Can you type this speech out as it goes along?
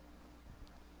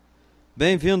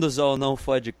Bem-vindos ao Não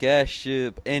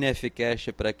Podcast,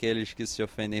 NFcast para aqueles que se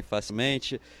ofendem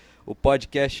facilmente, o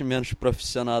podcast menos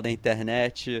profissional da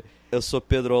internet. Eu sou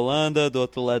Pedro Holanda, do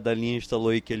outro lado da linha está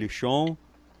Loic Elichon.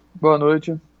 Boa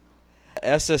noite.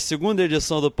 Essa é a segunda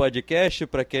edição do podcast,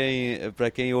 para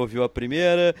quem ouviu a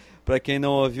primeira, para quem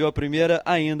não ouviu a primeira,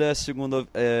 ainda é a segunda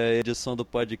edição do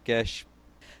podcast.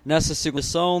 Nessa segunda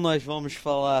edição nós vamos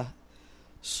falar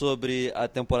sobre a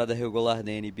temporada regular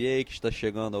da NBA, que está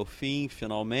chegando ao fim,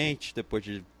 finalmente, depois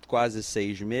de quase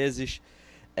 6 meses.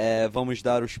 Vamos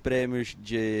dar os prêmios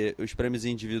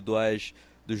individuais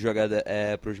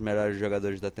para os melhores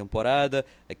jogadores da temporada,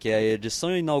 que é a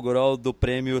edição inaugural do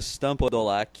prêmio Stamp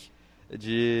Odolak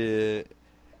de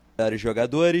melhores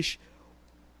jogadores.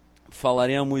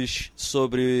 Falaremos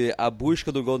sobre a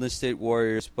busca do Golden State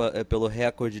Warriors pelo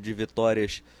recorde de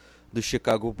vitórias do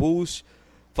Chicago Bulls.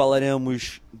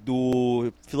 Falaremos do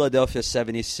Philadelphia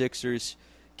 76ers,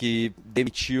 que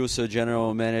demitiu seu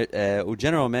general manager. O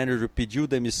general manager pediu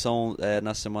demissão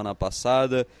na semana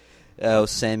passada. O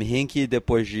Sam Hinkie,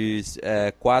 depois de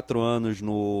 4 anos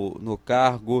no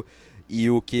cargo, e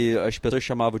o que as pessoas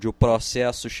chamavam de o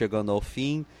processo chegando ao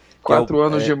fim. Que 4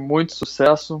 anos de muito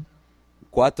sucesso.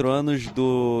 4 anos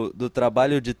do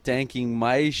trabalho de tanking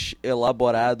mais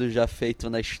elaborado já feito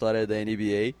na história da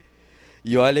NBA.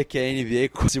 E olha que a NBA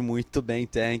conhece muito bem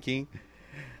tanking.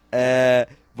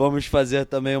 Vamos fazer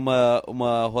também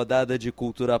uma rodada de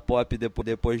cultura pop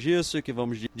depois disso, que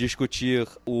vamos discutir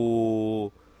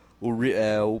o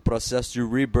processo de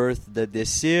rebirth da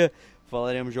DC.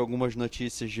 Falaremos de algumas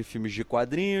notícias de filmes de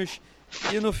quadrinhos.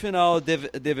 E no final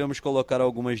devemos colocar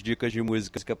algumas dicas de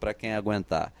música para quem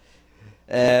aguentar.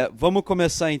 Vamos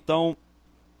começar então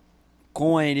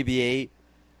com a NBA.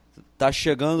 Tá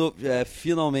chegando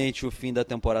finalmente o fim da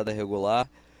temporada regular.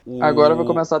 Agora vai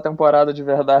começar a temporada de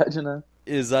verdade, né?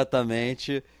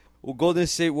 Exatamente. O Golden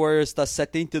State Warriors está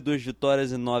 72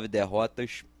 vitórias e 9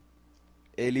 derrotas.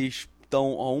 Eles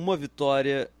estão a uma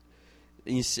vitória.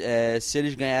 Se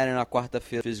eles ganharem na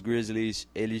quarta-feira os Grizzlies,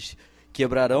 eles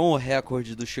quebrarão o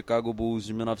recorde do Chicago Bulls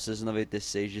de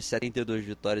 1996 de 72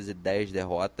 vitórias e 10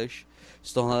 derrotas.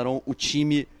 Se tornarão o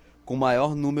time com o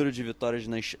maior número de vitórias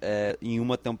em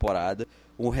uma temporada,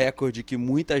 um recorde que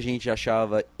muita gente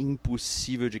achava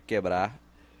impossível de quebrar,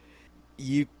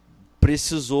 e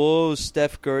precisou o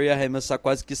Steph Curry arremessar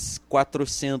quase que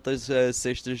 400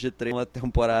 cestas de três uma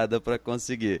temporada para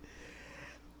conseguir.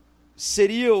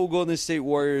 Seria o Golden State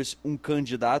Warriors um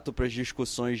candidato para as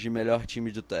discussões de melhor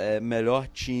time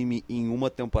em uma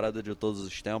temporada de todos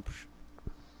os tempos?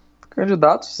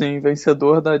 Candidato, sim.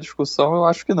 Vencedor da discussão, eu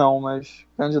acho que não, mas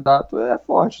candidato é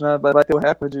forte, né? Vai ter o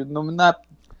recorde. Na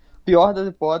pior das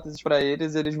hipóteses para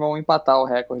eles, eles vão empatar o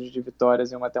recorde de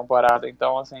vitórias em uma temporada.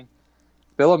 Então, assim,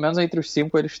 pelo menos entre os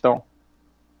 5 eles estão.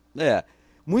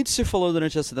 Muito se falou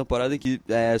durante essa temporada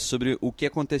sobre o que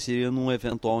aconteceria num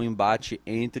eventual embate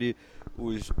entre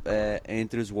os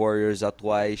Warriors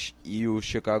atuais e o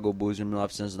Chicago Bulls de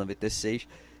 1996,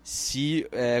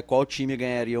 qual time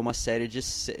ganharia uma série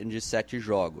de 7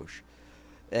 jogos.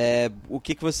 O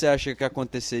que você acha que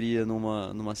aconteceria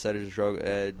numa série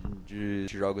de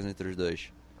jogos entre os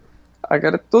dois?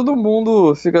 Agora, todo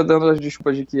mundo fica dando as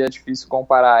desculpas de que é difícil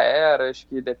comparar eras,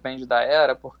 que depende da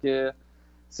era, porque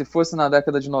se fosse na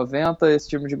década de 90, esse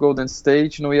time de Golden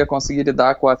State não ia conseguir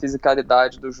lidar com a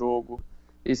fisicalidade do jogo.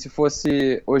 E se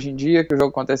fosse hoje em dia que o jogo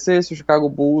acontecesse, o Chicago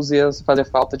Bulls ia fazer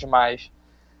falta demais.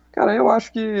 Cara, eu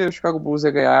acho que o Chicago Bulls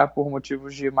ia ganhar por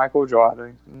motivos de Michael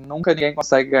Jordan. Nunca ninguém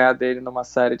consegue ganhar dele numa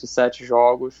série de 7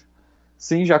 jogos.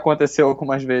 Sim, já aconteceu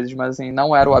algumas vezes, mas assim,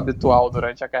 não era o habitual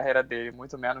durante a carreira dele,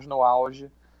 muito menos no auge,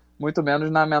 muito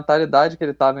menos na mentalidade que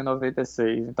ele estava em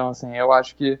 96. Então, assim, eu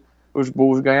acho que os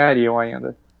Bulls ganhariam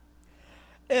ainda.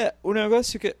 O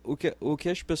negócio o que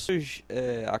as pessoas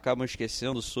acabam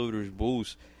esquecendo sobre os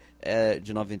Bulls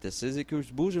de 96 é que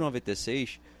os Bulls de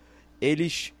 96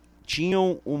 eles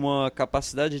tinham uma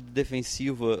capacidade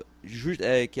defensiva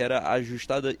que era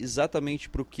ajustada exatamente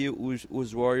para o que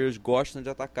os Warriors gostam de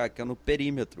atacar, que é no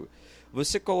perímetro.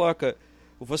 Você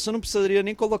não precisaria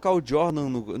nem colocar o Jordan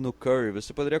no Curry,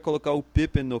 você poderia colocar o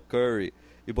Pippen no Curry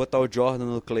e botar o Jordan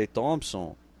no Klay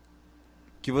Thompson,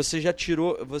 que você já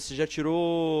tirou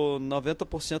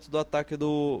 90% do ataque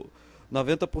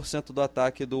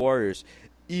do Warriors.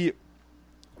 E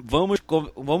vamos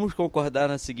concordar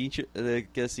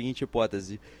que é a seguinte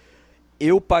hipótese.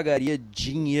 Eu pagaria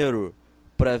dinheiro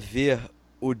para ver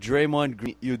o Draymond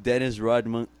Green e o Dennis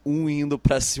Rodman indo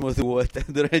para cima do outro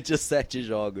durante os 7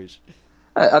 jogos.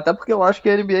 Até porque eu acho que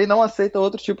a NBA não aceita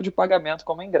outro tipo de pagamento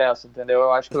como ingresso, entendeu?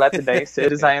 Eu acho que Lap Dance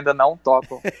eles ainda não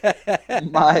topam.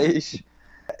 Mas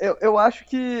eu acho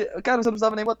que, cara, você não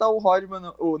precisava nem botar o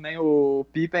Rodman, nem o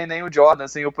Pippen, nem o Jordan,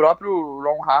 assim, o próprio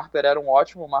Ron Harper era um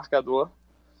ótimo marcador,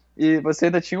 e você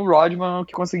ainda tinha o Rodman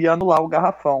que conseguia anular o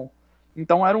garrafão.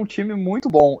 Então era um time muito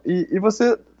bom, e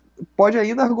você pode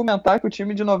ainda argumentar que o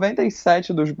time de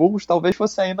 97 dos Bulls talvez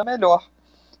fosse ainda melhor,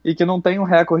 e que não tem um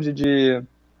recorde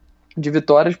de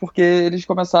vitórias porque eles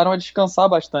começaram a descansar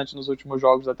bastante nos últimos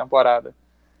jogos da temporada.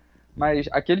 Mas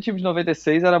aquele time de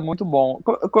 96 era muito bom.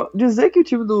 Dizer que o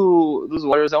time dos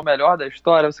Warriors é o melhor da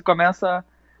história, você começa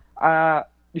a,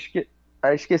 esque-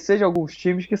 a esquecer de alguns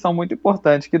times que são muito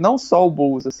importantes, que não só o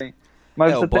Bulls, assim.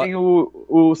 Mas É, você tem o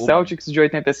o Celtics de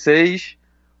 86,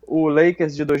 o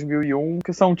Lakers de 2001,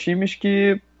 que são times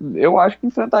que eu acho que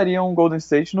enfrentariam o Golden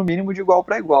State no mínimo de igual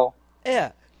para igual.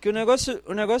 É, que o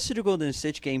negócio de Golden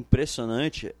State que é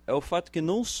impressionante é o fato que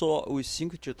não só os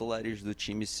 5 titulares do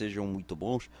time sejam muito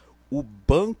bons, o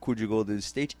banco de Golden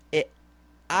State é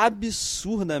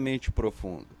absurdamente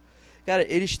profundo. Cara,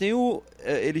 eles têm o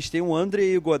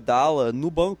Andre Iguodala no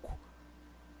banco.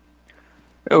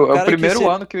 O O cara que primeiro se,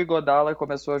 ano que o Iguodala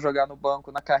começou a jogar no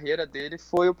banco na carreira dele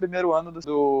foi o primeiro ano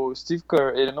do Steve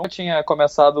Kerr. Ele não tinha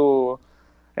começado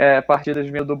partidas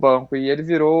vindo do banco e ele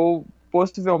virou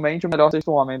possivelmente o melhor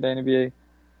sexto homem da NBA.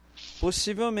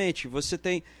 possivelmente, você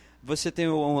tem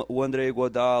o Andre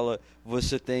Iguodala,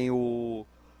 você tem o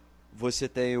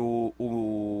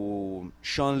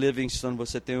Sean Livingston,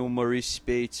 você tem o Maurice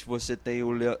Spates, você tem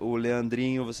o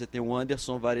Leandrinho, você tem o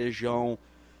Anderson Varejão,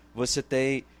 você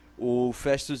tem o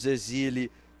Festus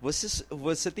Ezeli.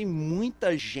 Você tem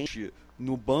muita gente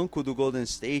no banco do Golden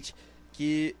State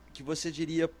que você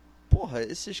diria, porra,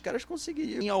 esses caras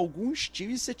conseguiriam em alguns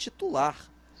times ser titular.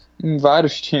 Em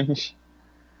vários times.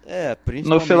 É, No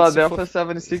principalmente se for. Philadelphia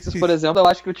 76ers, por exemplo, eu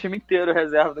acho que o time inteiro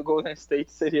reserva do Golden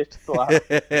State seria titular.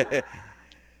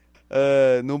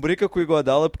 Não brinca com o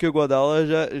Iguodala, porque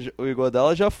o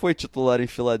Iguodala já foi titular em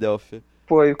Filadélfia.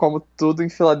 Pô, e como tudo em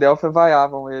Filadélfia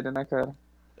vaiavam ele, né, cara?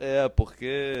 É,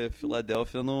 porque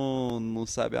Filadélfia não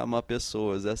sabe amar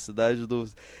pessoas. É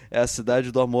a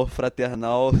cidade do amor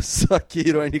fraternal, só que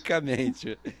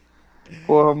ironicamente.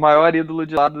 Pô, o maior ídolo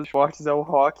de lá dos esportes é o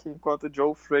Rock, enquanto o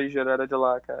Joe Frazier era de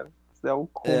lá, cara. Isso é um É,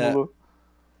 cúmulo.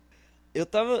 eu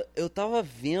tava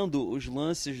vendo os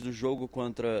lances do jogo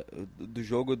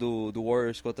do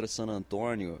Warriors contra San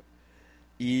Antonio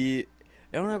e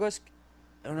é um negócio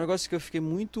é um negócio que eu fiquei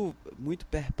muito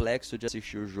perplexo de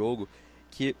assistir o jogo,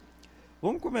 que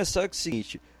vamos começar com o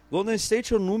seguinte, Golden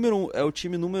State é o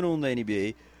time número 1 da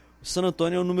NBA, o San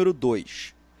Antonio é o número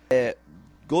 2.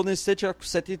 Golden State tá com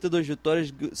 72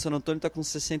 vitórias, San Antonio tá com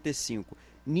 65.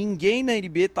 Ninguém na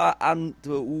NBA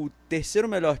o terceiro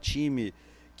melhor time,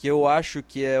 que eu acho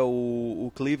que é o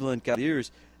Cleveland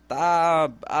Cavaliers, tá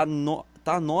a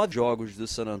 9 jogos do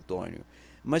San Antonio.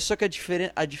 Mas só que a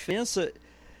diferença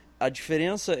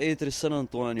entre San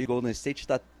Antonio e Golden State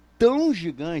está tão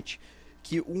gigante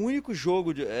que o único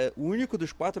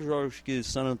dos 4 jogos que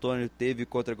San Antonio teve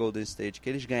contra Golden State que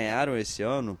eles ganharam esse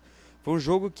ano foi um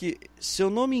jogo que, se eu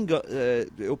não me engano,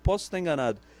 eu posso estar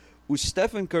enganado, o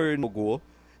Stephen Curry não jogou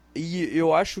e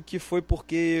eu acho que foi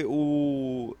porque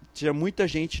tinha muita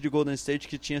gente de Golden State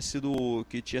que tinha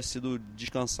sido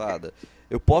descansada.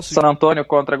 Eu posso San Antonio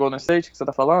contra Golden State, que você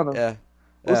tá falando? é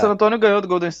O San é Antonio ganhou do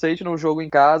Golden State num jogo em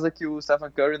casa que o Stephen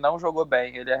Curry não jogou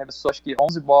bem. Ele arremessou acho que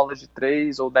 11 bolas de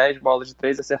 3 ou 10 bolas de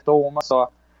 3 e acertou uma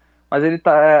só. Mas ele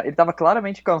tava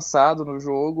claramente cansado no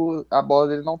jogo, a bola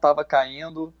dele não tava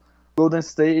caindo. Golden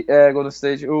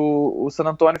State, o San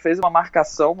Antonio fez uma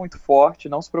marcação muito forte,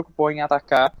 não se preocupou em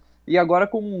atacar. E agora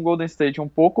com o Golden State um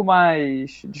pouco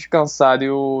mais descansado e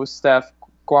o Steph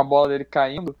com a bola dele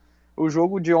caindo, o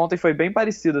jogo de ontem foi bem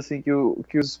parecido, assim, que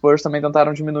os Spurs também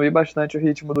tentaram diminuir bastante o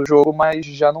ritmo do jogo, mas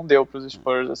já não deu pros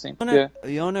Spurs, assim, porque...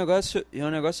 E é um negócio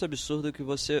absurdo que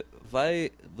você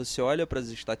olha para as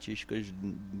estatísticas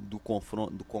do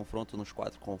confronto nos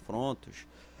 4 confrontos,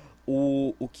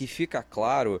 o que fica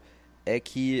claro é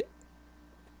que,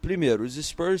 primeiro, os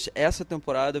Spurs essa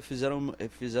temporada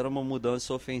fizeram uma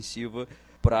mudança ofensiva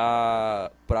para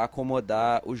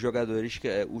acomodar os jogadores,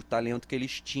 o talento que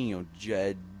eles tinham.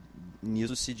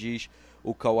 Nisso se diz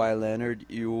o Kawhi Leonard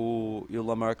e o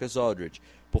LaMarcus Aldridge,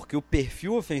 porque o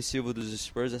perfil ofensivo dos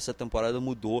Spurs essa temporada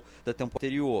mudou da temporada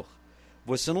anterior.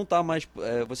 Você não tá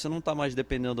mais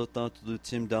dependendo tanto do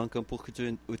Tim Duncan, porque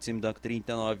o Tim Duncan tem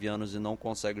 39 anos e não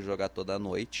consegue jogar toda a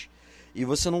noite. E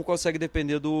você não consegue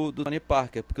depender do Tony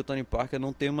Parker, porque o Tony Parker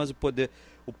não tem mais o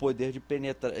poder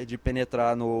de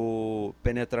penetrar no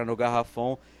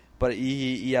garrafão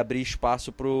e abrir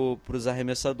espaço para os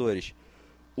arremessadores.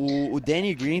 O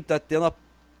Danny Green tá tendo a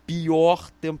pior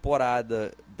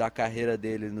temporada da carreira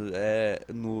dele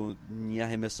em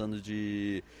arremessando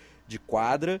de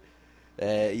quadra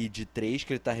e de 3,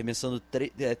 que ele está arremessando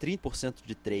 30%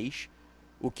 de 3,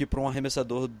 o que para um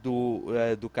arremessador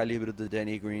do calibre do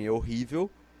Danny Green é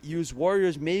horrível. E os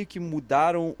Warriors meio que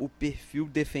mudaram o perfil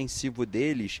defensivo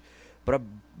deles para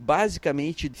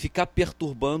basicamente ficar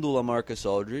perturbando o LaMarcus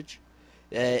Aldridge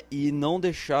e não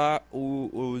deixar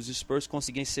os Spurs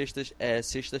conseguirem cestas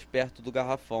perto do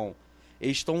garrafão.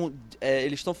 Eles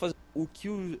estão fazendo o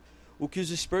que os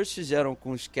Spurs fizeram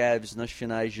com os Cavs nas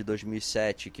finais de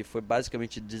 2007, que foi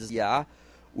basicamente desviar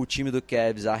o time do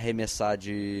Cavs a arremessar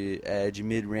de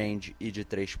mid-range e de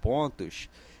 3 pontos.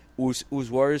 Os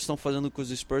Warriors estão fazendo com os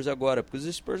Spurs agora, porque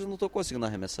os Spurs não estão conseguindo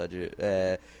arremessar de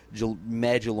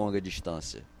média e longa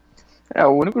distância.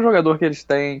 O único jogador que eles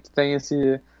têm que tem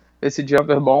esse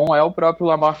jumper bom é o próprio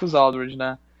LaMarcus Aldridge,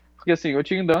 né? Porque assim, o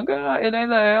Tim Duncan, ele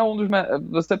ainda é um dos...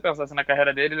 Você pensa assim, na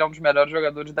carreira dele, ele é um dos melhores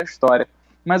jogadores da história.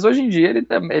 Mas hoje em dia ele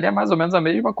é mais ou menos a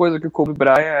mesma coisa que o Kobe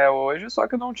Bryant é hoje, só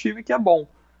que num time que é bom.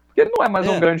 Porque ele não é mais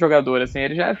um grande jogador, assim,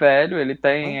 ele já é velho, ele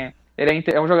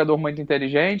é um jogador muito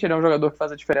inteligente, ele é um jogador que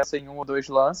faz a diferença em 1 ou 2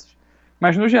 lances,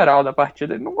 mas no geral da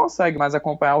partida ele não consegue mais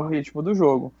acompanhar o ritmo do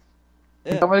jogo.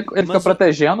 Então ele fica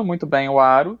protegendo muito bem o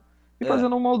aro e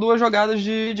fazendo 1 ou 2 jogadas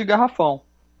de garrafão.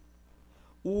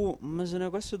 Mas o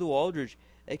negócio do Aldridge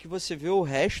é que você vê o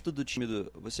resto do time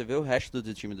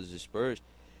dos Spurs,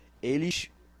 eles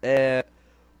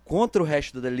contra o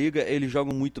resto da liga eles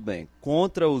jogam muito bem.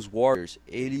 Contra os Warriors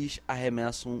eles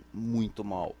arremessam muito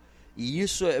mal. E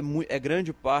isso é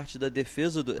grande parte da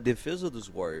defesa dos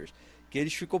Warriors, que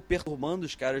eles ficam perturbando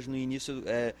os caras no início,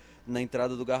 na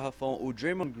entrada do garrafão. O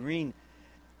Draymond Green,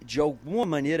 de alguma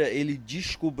maneira, ele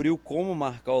descobriu como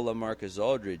marcar o LaMarcus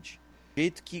Aldridge, de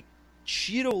jeito que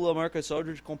tira o LaMarcus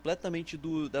Aldridge completamente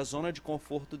da zona de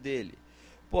conforto dele.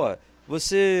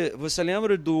 Você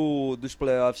lembra dos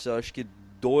playoffs, acho que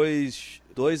 2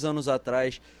 anos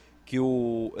atrás, que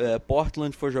o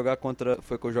Portland foi jogar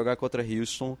contra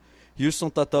Houston. Houston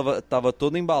tava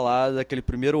todo embalado, aquele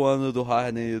primeiro ano do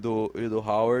Harden e do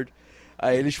Howard.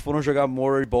 Aí eles foram jogar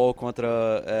Murray Ball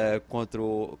contra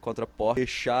Portland.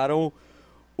 Deixaram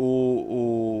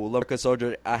o LaMarcus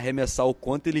Aldridge arremessar o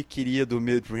quanto ele queria do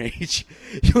mid-range.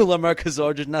 E o LaMarcus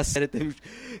Aldridge na série teve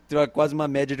quase uma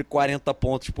média de 40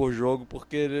 pontos por jogo,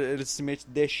 porque ele simplesmente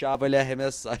deixava ele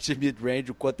arremessar de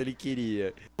mid-range o quanto ele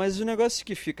queria. Mas o negócio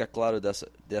que fica claro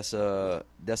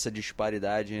dessa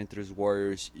disparidade entre os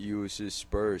Warriors e os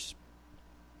Spurs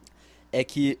é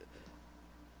que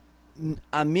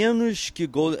a menos que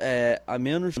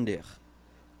Thunder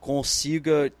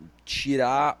consiga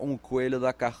tirar um coelho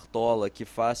da cartola que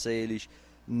faça eles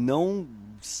não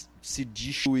se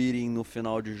destruírem no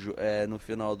final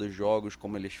dos jogos,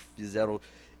 como eles fizeram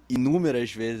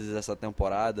inúmeras vezes essa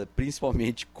temporada,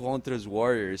 principalmente contra os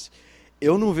Warriors,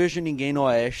 eu não vejo ninguém no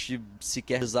Oeste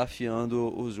sequer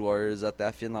desafiando os Warriors até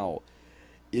a final.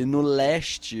 E no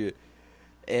Leste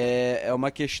é uma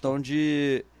questão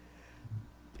de...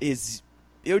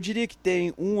 Eu diria que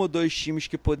tem 1 ou 2 times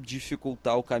que podem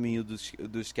dificultar o caminho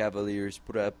dos Cavaliers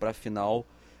para a final,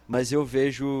 mas eu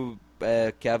vejo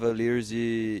Cavaliers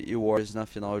e Warriors na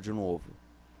final de novo.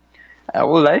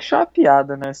 O Leste é uma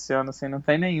piada, né, esse ano, assim, não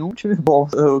tem nenhum time bom.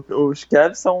 Os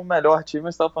Cavs são o melhor time,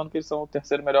 mas você estava falando que eles são o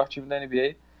 3º melhor time da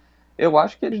NBA. Eu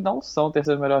acho que eles não são o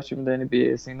 3º melhor time da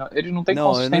NBA, assim, eles não têm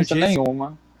consistência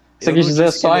nenhuma. Você quis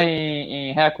dizer só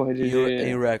em recorde?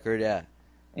 Em recorde,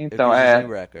 Então, em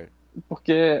recorde.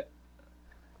 Porque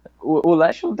o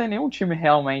Leste não tem nenhum time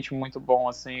realmente muito bom,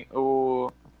 assim. O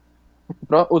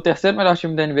 3º melhor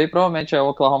time da NBA provavelmente é o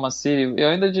Oklahoma City. Eu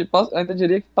ainda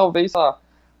diria que talvez, sei lá,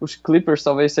 os Clippers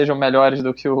talvez sejam melhores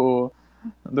do que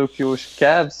os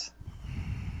Cavs.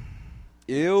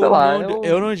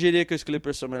 Eu não diria que os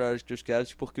Clippers são melhores que os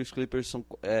Cavs, porque os Clippers são,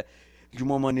 de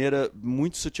uma maneira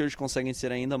muito sutil, eles conseguem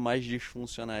ser ainda mais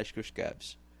disfuncionais que os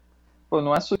Cavs. Pô,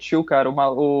 não é sutil, cara.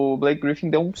 O Blake Griffin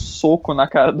deu um soco na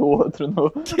cara do outro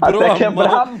até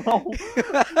quebrar a mão.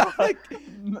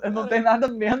 Não tem nada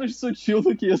menos sutil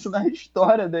do que isso na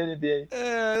história da NBA.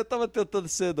 Eu tava tentando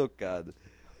ser educado.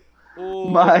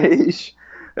 Mas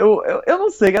eu não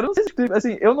sei, cara. Eu não sei se,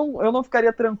 assim, eu não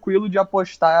ficaria tranquilo de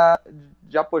apostar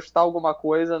alguma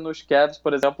coisa nos Cavs,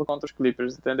 por exemplo, contra os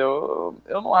Clippers, entendeu?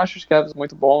 Eu não acho os Cavs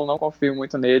muito bons, não confio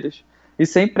muito neles. E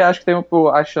sempre acho que tem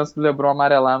a chance do LeBron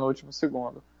amarelar no último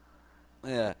segundo.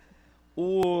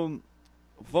 Vamos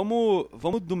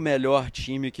do melhor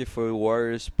time, que foi o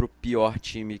Warriors, pro pior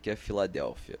time, que é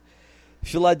Filadélfia.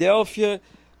 Filadélfia,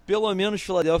 pelo menos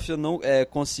Philadelphia não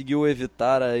conseguiu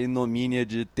evitar a ignomínia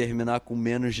de terminar com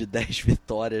menos de 10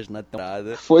 vitórias na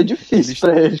temporada. Foi difícil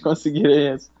pra eles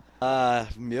conseguirem isso. Ah,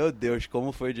 meu Deus,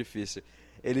 como foi difícil.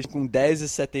 Eles com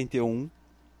 10-71.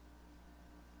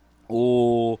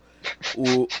 O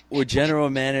general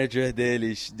manager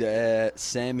deles,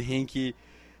 Sam Hinkie,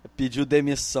 pediu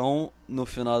demissão no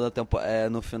final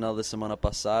da semana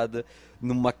passada,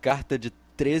 numa carta de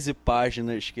 13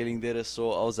 páginas que ele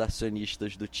endereçou aos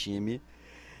acionistas do time.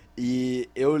 E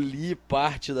eu li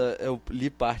parte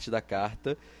da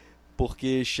carta,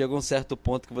 porque chega um certo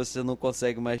ponto que você não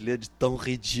consegue mais ler de tão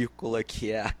ridícula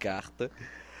que é a carta.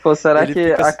 Pô, será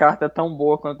que a carta é tão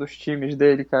boa quanto os times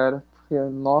dele, cara? Porque,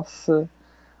 nossa,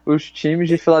 os times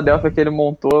de Filadélfia que ele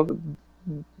montou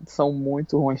são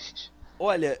muito ruins.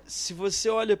 Olha, se você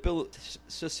olha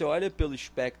pelo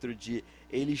espectro de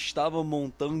ele estava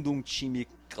montando um time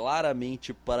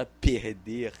claramente para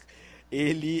perder,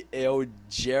 ele é o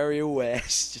Jerry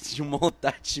West de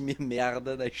montar time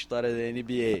merda da história da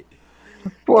NBA.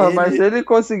 Porra, mas ele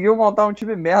conseguiu montar um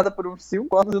time merda por uns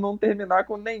 5 anos e não terminar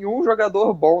com nenhum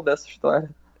jogador bom dessa história.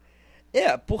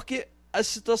 Porque a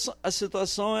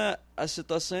situação é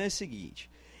a seguinte.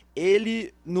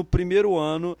 Ele, no primeiro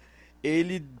ano,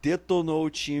 ele detonou o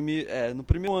time. No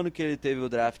primeiro ano que ele teve o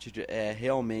draft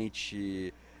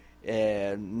realmente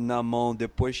na mão,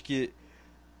 depois que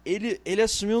ele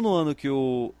assumiu no ano que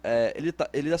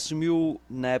ele assumiu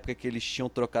na época que eles tinham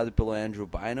trocado pelo Andrew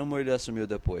Bynum, ou ele assumiu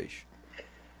depois?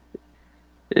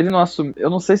 Ele não assumiu. Eu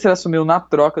não sei se ele assumiu na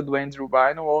troca do Andrew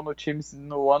Bynum ou no time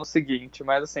no ano seguinte,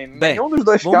 mas assim, nenhum dos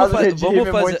dois casos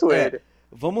redime muito ele.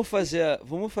 Vamos fazer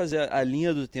a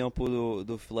linha do tempo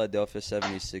do Philadelphia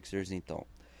 76ers, então.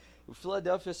 O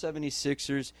Philadelphia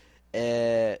 76ers,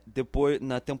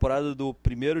 na temporada do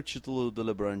primeiro título do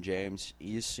LeBron James,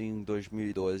 isso em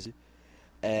 2012,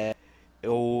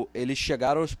 eles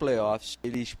chegaram aos playoffs,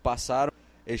 eles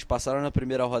passaram na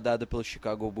primeira rodada pelo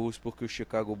Chicago Bulls, porque o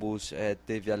Chicago Bulls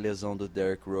teve a lesão do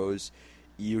Derrick Rose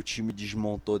e o time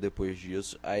desmontou depois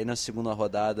disso. Aí na segunda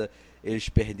rodada eles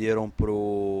perderam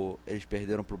pro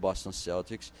Boston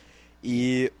Celtics.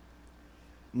 E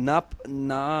na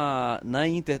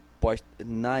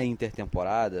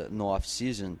intertemporada, no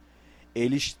off-season,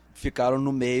 eles ficaram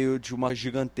no meio de uma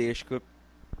gigantesca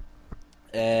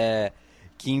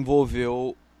que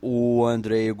envolveu o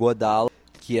Andrei Iguodala,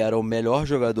 que era o melhor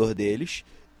jogador deles,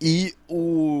 e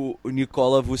o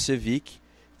Nikola Vucevic,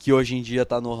 que hoje em dia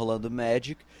está no Orlando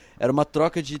Magic. Era uma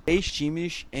troca de 3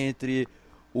 times entre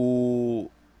o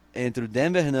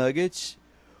Denver Nuggets,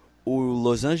 o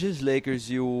Los Angeles Lakers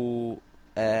e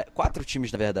 4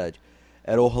 times, na verdade.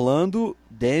 Era Orlando,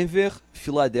 Denver,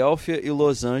 Filadélfia e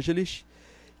Los Angeles,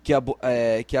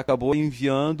 que acabou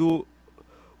enviando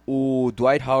o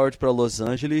Dwight Howard para Los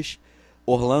Angeles.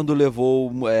 Orlando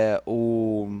levou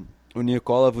o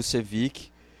Nikola Vucevic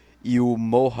e o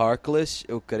Mo Harkless,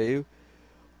 eu creio.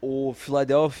 O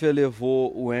Philadelphia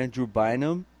levou o Andrew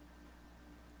Bynum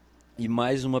e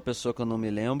mais uma pessoa que eu não me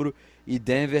lembro. E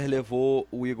Denver levou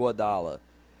o Iguodala.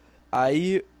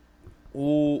 Aí,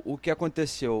 o que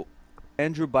aconteceu?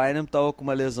 Andrew Bynum estava com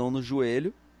uma lesão no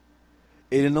joelho.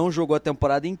 Ele não jogou a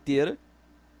temporada inteira.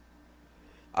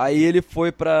 Aí ele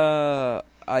foi pra...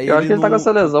 Eu acho que ele tá com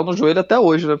essa lesão no joelho até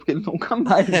hoje, né? Porque ele nunca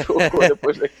mais jogou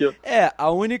depois daquilo.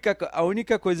 A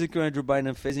única coisa que o Andrew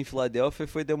Bynum fez em Filadélfia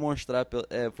foi demonstrar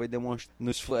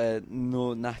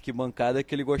na arquibancada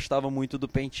que ele gostava muito do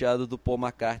penteado do Paul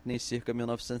McCartney circa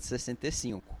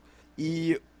 1965.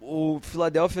 E o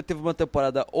Philadelphia teve uma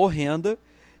temporada horrenda.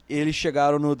 Eles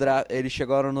chegaram no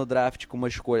draft com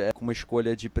uma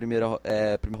escolha de primeira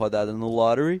rodada no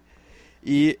lottery.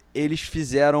 E eles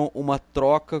fizeram uma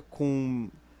troca com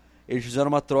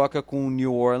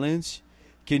New Orleans,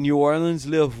 que New Orleans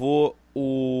levou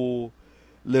o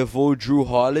Drew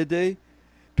Holiday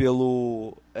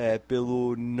pelo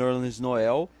Nerlens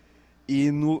Noel,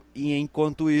 e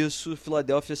enquanto isso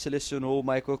Philadelphia selecionou o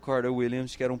Michael Carter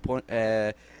Williams, que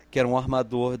era um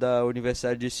armador da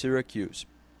Universidade de Syracuse.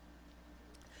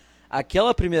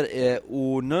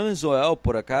 O Nerlens Noel,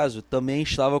 por acaso, também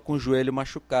estava com o joelho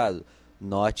machucado.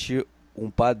 Note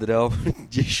um padrão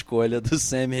de escolha do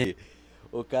Sam Hinkie.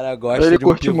 O cara gosta ele de um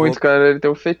curte pivô, muito, cara. Ele tem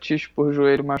um fetiche por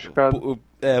joelho machucado.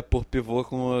 por pivô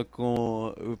com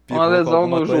pivô uma lesão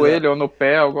no coisa... joelho ou no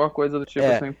pé, alguma coisa do tipo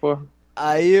assim, pô.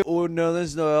 Aí o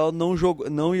Nerlens Noel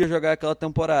não ia jogar aquela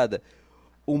temporada.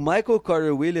 O Michael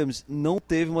Carter Williams não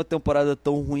teve uma temporada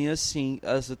tão ruim assim,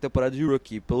 essa temporada de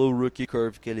rookie. Pelo rookie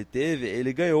curve que ele teve,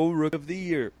 ele ganhou o Rookie of the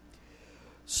Year.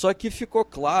 Só que ficou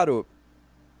claro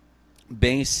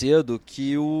bem cedo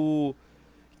que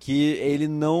que ele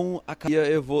não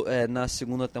na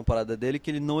segunda temporada dele, que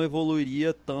ele não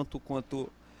evoluiria tanto quanto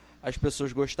as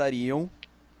pessoas gostariam.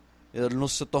 Ele não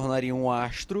se tornaria um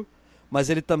astro,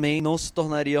 mas ele também não se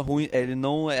tornaria ruim, ele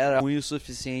não era ruim o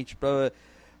suficiente para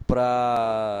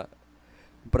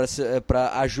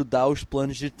ajudar os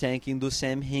planos de tanking do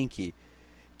Sam Hinkie,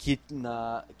 que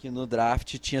no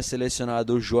draft tinha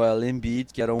selecionado o Joel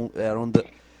Embiid, que era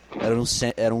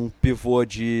um pivô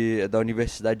da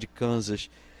Universidade de Kansas,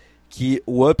 que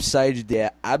o upside dele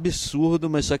é absurdo,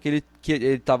 mas só que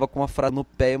ele tava com uma fratura no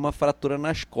pé e uma fratura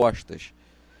nas costas.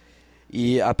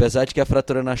 E apesar de que a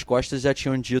fratura nas costas já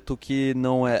tinham dito que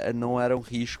não era um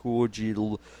risco de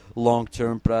long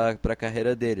term para a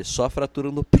carreira dele, só a fratura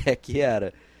no pé que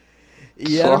era.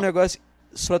 E era um negócio,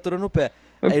 fratura no pé.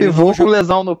 O pivô com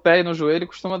lesão no pé e no joelho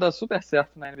costuma dar super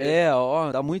certo na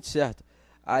NBA. Dá muito certo.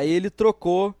 Aí ele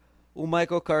trocou o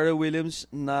Michael Carter Williams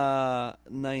no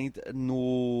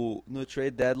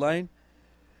trade deadline,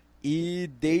 e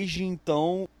desde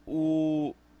então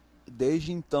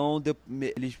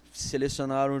eles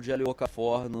selecionaram o Jahlil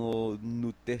Okafor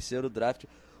no terceiro draft,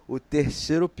 o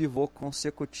terceiro pivô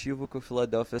consecutivo que o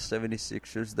Philadelphia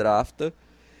 76ers drafta,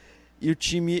 e o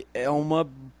time é uma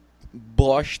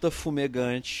bosta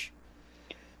fumegante.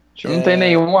 Não tem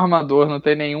nenhum armador, não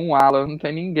tem nenhum ala, não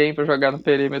tem ninguém pra jogar no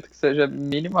perímetro que seja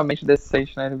minimamente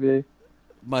decente na NBA.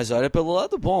 Mas olha pelo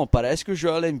lado bom, parece que o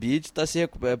Joel Embiid se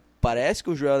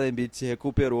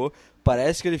recuperou,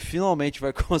 parece que ele finalmente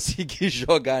vai conseguir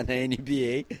jogar na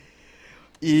NBA.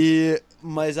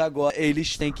 Mas agora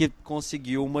eles têm que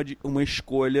conseguir uma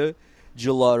escolha de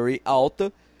lottery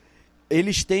alta.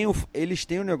 Eles têm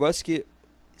um negócio que,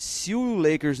 se o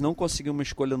Lakers não conseguir uma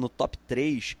escolha no top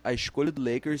 3, a escolha do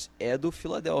Lakers é do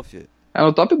Philadelphia. É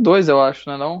no top 2, eu acho,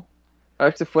 não é não?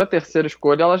 Acho que se for a terceira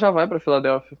escolha, ela já vai pra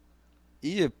Philadelphia.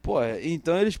 E, pô,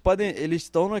 então eles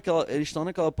estão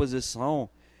naquela posição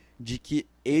de que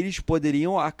eles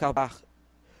poderiam acabar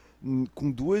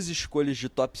com duas escolhas de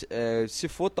top... se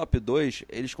for top 2,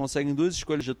 eles conseguem duas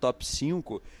escolhas de top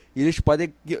 5 e eles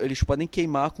podem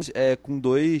queimar com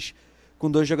dois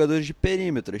jogadores de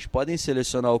perímetro. Eles podem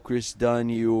selecionar o Chris Dunn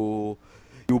e o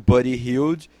Buddy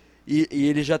Hield, e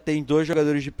eles já têm dois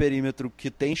jogadores de perímetro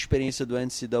que têm experiência do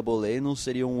NCAA, não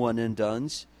seriam one and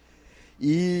dones.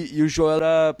 E o Joel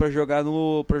era pra jogar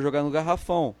no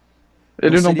garrafão.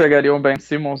 Eles não pegariam o Ben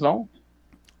Simmons, não?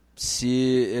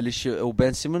 O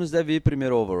Ben Simmons deve ir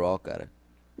primeiro overall, cara.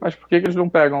 Mas por que eles não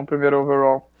pegam o primeiro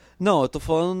overall? Não, eu tô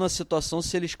falando na situação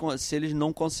se eles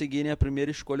não conseguirem a primeira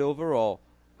escolha overall.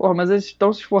 Porra, mas eles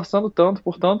estão se esforçando tanto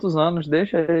por tantos anos,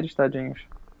 deixa eles, tadinhos.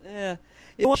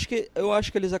 Eu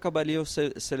acho que eles acabariam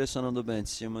selecionando o Ben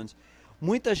Simmons.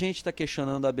 Muita gente está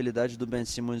questionando a habilidade do Ben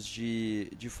Simmons de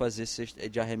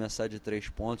arremessar de 3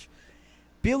 pontos.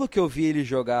 Pelo que eu vi ele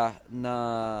jogar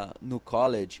no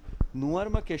college, não era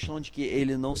uma questão de que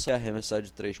ele não sabia arremessar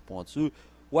de 3 pontos.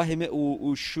 O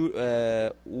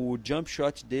jump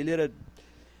shot dele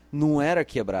não era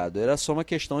quebrado. Era só uma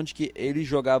questão de que ele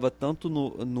jogava tanto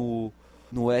no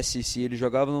SEC, ele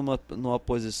jogava numa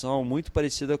posição muito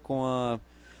parecida com a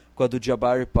do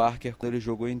Jabari Parker quando ele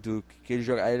jogou em Duke. Ele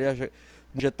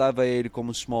injetava ele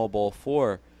como small ball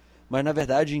 4, mas na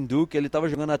verdade em Duke ele estava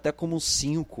jogando até como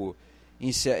 5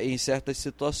 em certas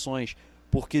situações,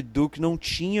 porque Duke não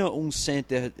tinha um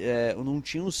center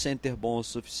bom o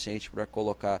suficiente para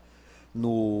colocar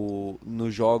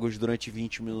nos jogos durante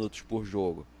 20 minutos por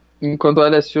jogo. Enquanto o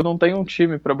LSU não tem um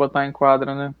time para botar em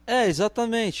quadra, né?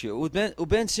 Exatamente. O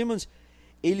Ben Simmons,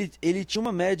 ele tinha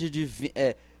uma média de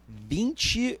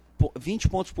 20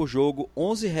 pontos por jogo,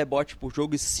 11 rebotes por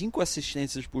jogo e 5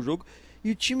 assistências por jogo.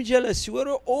 E o time de LSU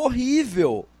era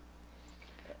horrível.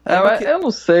 Eu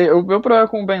não sei. O meu problema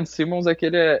com o Ben Simmons é que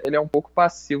ele é um pouco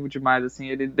passivo demais. Assim,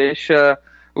 ele deixa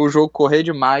o jogo correr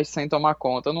demais sem tomar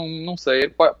conta. Eu não sei.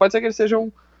 Pode ser que ele seja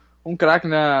um craque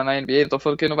na NBA. Não tô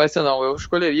falando que ele não vai ser, não. Eu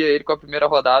escolheria ele com a primeira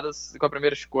rodada, com a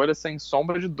primeira escolha, sem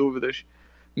sombra de dúvidas.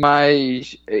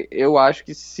 Mas eu acho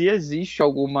que se existe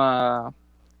alguma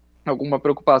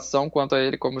preocupação quanto a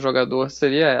ele como jogador,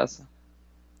 seria essa.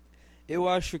 Eu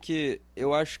acho que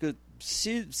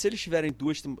se eles tiverem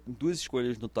duas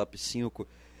escolhas no top 5,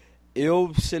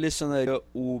 eu selecionaria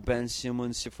o Ben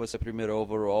Simmons se fosse a primeira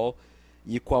overall,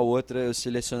 e com a outra eu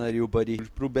selecionaria o Buddy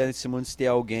Hield para o Ben Simmons ter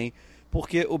alguém,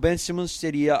 porque o Ben Simmons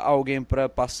teria alguém para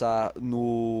passar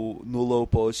no low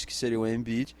post, que seria o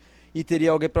Embiid, e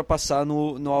teria alguém para passar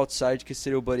no outside, que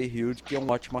seria o Buddy Hield, que é um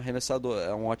ótimo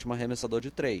arremessador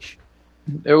de 3.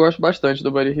 Eu gosto bastante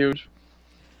do Buddy Hield.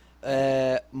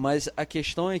 Mas a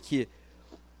questão é que,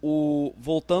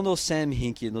 voltando ao Sam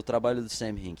Hinkie, no trabalho do Sam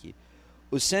Hinkie,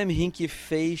 o Sam Hinkie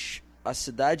fez a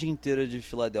cidade inteira de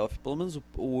Filadélfia, pelo menos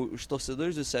os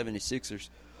torcedores dos 76ers,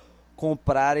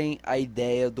 comprarem a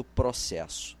ideia do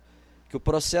processo. Que o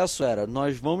processo era,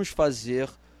 nós vamos fazer,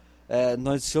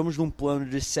 nós estamos num plano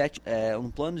de 7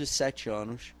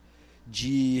 anos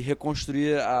de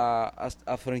reconstruir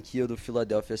a franquia do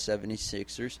Philadelphia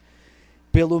 76ers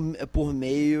por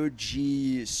meio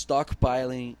de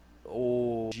stockpiling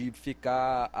ou de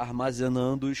ficar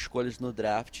armazenando escolhas no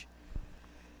draft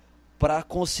para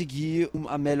conseguir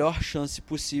a melhor chance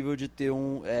possível de ter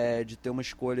uma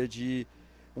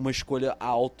escolha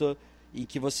alta e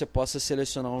que você possa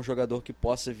selecionar um jogador que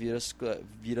possa vir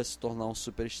a se tornar um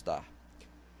superstar.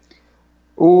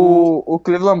 O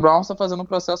Cleveland Browns está fazendo um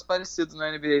processo parecido na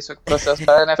NBA, só que o processo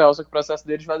da NFL, só que o processo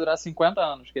deles vai durar 50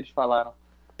 anos, que eles falaram.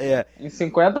 Em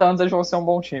 50 anos eles vão ser um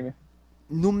bom time.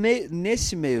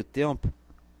 Nesse meio tempo,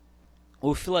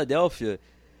 o Philadelphia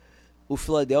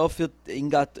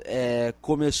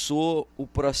começou o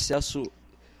processo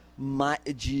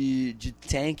de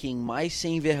tanking mais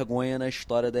sem vergonha na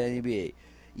história da NBA.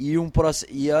 E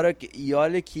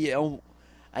olha que a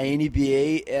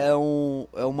NBA é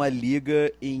uma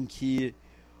liga em que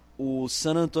o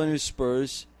San Antonio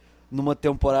Spurs, numa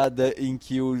temporada em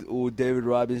que o David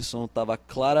Robinson estava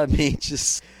claramente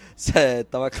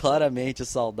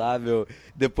saudável,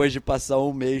 depois de passar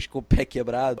um mês com o pé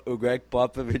quebrado, o Greg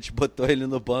Popovich botou ele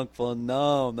no banco falando,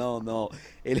 não,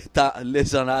 ele tá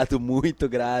lesionado muito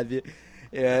grave,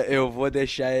 eu vou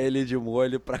deixar ele de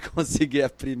molho para conseguir a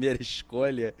primeira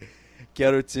escolha, que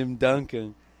era o Tim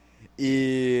Duncan.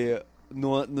 E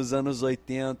nos anos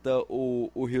 80, o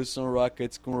Houston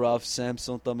Rockets com o Ralph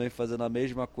Sampson também fazendo a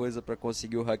mesma coisa para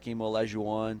conseguir o Hakeem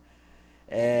Olajuwon.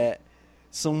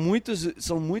 São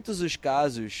muitos os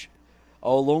casos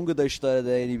ao longo da história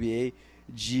da NBA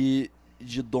de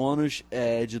donos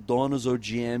ou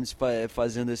GMs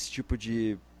fazendo esse tipo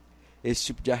de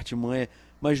artimanha,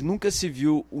 mas nunca se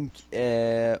viu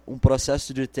um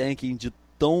processo de tanking de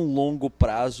tão longo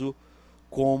prazo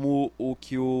como o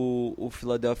que o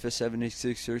Philadelphia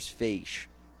 76ers fez.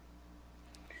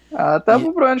 Até o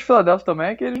problema de Philadelphia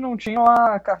também é que eles não tinham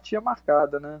a cartinha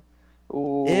marcada, né?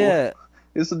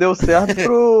 Isso deu certo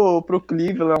pro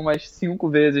Cleveland umas 5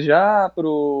 vezes já,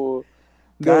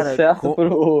 deu certo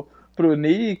pro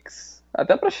Knicks,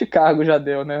 até pra Chicago já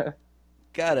deu, né?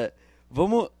 Cara,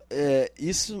 vamos...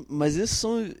 isso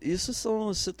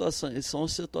são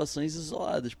situações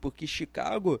isoladas, porque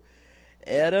Chicago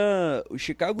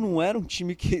não era um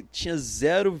time que tinha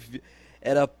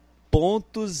era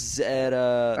pontos,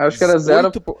 acho que era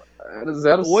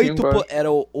 0,5. Era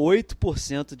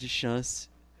 8% de chance.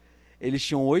 Eles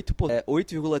tinham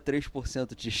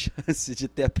 8,3% de chance de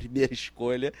ter a primeira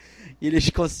escolha, e eles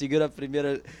conseguiram a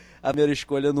primeira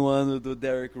escolha no ano do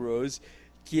Derrick Rose,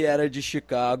 que era de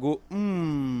Chicago.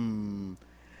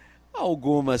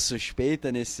 Alguma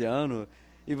suspeita nesse ano.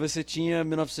 E você tinha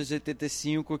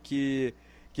 1985 que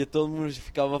todo mundo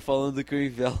ficava falando que o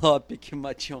envelope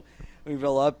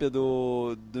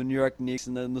do New York Knicks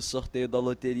no sorteio da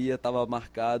loteria estava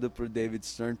marcado pro David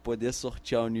Stern poder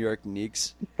sortear o New York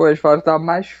Knicks. Pô, eles falaram que tava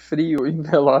mais frio o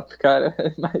envelope, cara.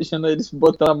 Imagina eles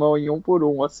botando a mão em um por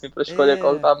um, assim, pra escolher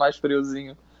qual que tava mais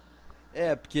friozinho.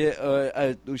 Porque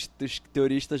os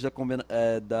teoristas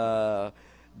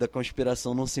da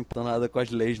conspiração não se importam nada com as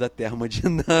leis da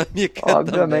termodinâmica.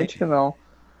 Obviamente que não.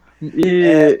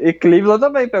 E Cleveland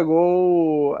também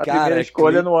pegou a primeira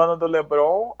escolha no ano do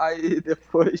LeBron, aí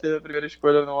depois teve a primeira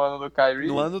escolha no ano do Kyrie.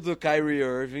 No ano do Kyrie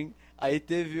Irving, aí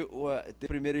teve a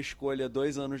primeira escolha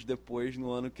 2 anos depois, no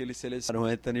ano que eles selecionaram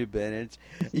Anthony Bennett.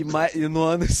 E no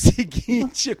ano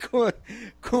seguinte,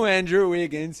 com Andrew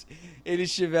Wiggins,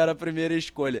 eles tiveram a primeira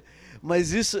escolha.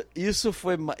 Mas isso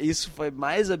foi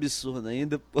mais absurdo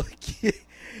ainda, porque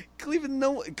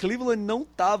Cleveland não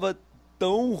estava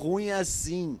tão ruim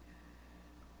assim.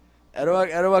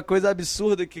 Era uma coisa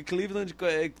absurda que Cleveland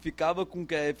ficava com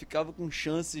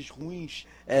chances ruins,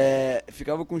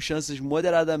 ficava com chances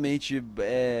moderadamente.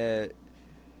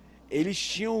 Eles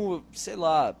tinham, sei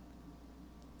lá,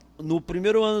 no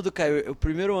primeiro ano do Kyrie,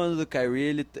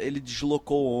 ele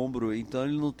deslocou o ombro, então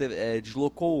ele não teve,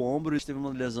 deslocou o ombro, ele teve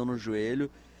uma lesão no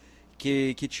joelho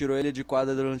que tirou ele de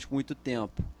quadra durante muito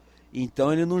tempo.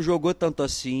 Então ele não jogou tanto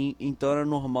assim, então era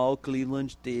normal o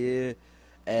Cleveland ter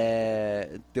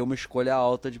uma escolha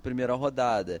alta de primeira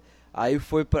rodada. Aí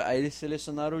eles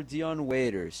selecionaram o Dion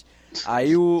Waiters.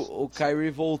 Aí o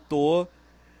Kyrie voltou,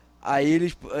 aí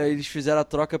eles fizeram a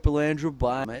troca pelo Andrew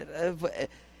Bynum.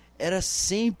 Era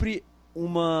sempre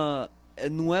não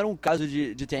era um caso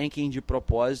de tanking de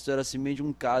propósito, era simplesmente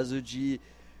um caso de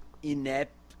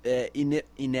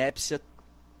inépcia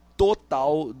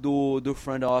total do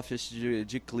front office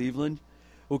de Cleveland,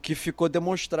 o que ficou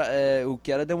o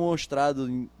que era demonstrado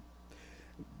em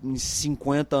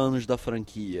 50 anos da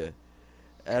franquia.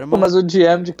 Era Pô, mas o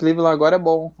GM de Cleveland agora é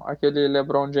bom, aquele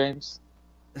LeBron James.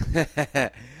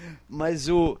 Mas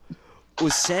o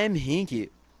Sam Hinkie,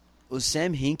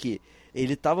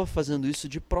 ele tava fazendo isso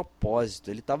de propósito.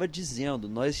 Ele tava dizendo,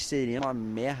 nós seremos uma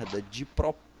merda de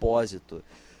propósito.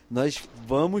 Nós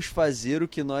vamos fazer o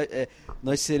que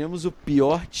nós seremos o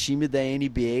pior time da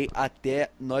NBA até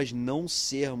nós não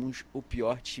sermos o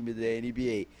pior time da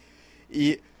NBA.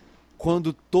 E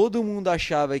quando todo mundo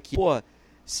achava que, pô,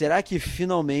 será que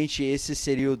finalmente esse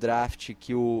seria o draft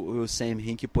que o Sam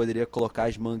Hinkie poderia colocar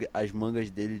as mangas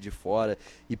dele de fora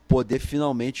e poder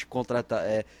finalmente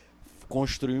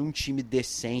construir um time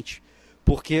decente?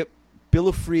 Porque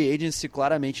pelo free agency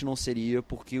claramente não seria,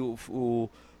 porque o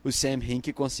Sam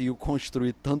Hinkie conseguiu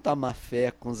construir tanta má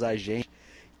fé com os agentes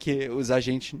que os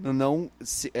agentes não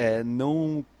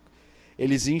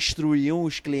eles instruíam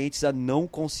os clientes a não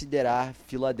considerar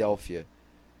Filadélfia.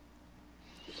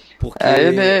 Porque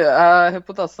A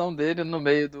reputação dele no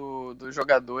meio dos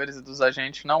jogadores e dos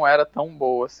agentes não era tão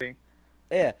boa assim.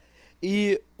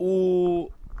 E o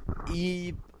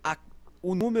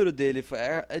número dele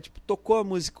tipo, tocou a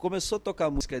música, começou a tocar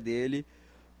a música dele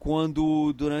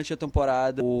quando durante a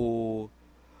temporada o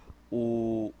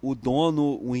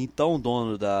então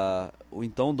dono da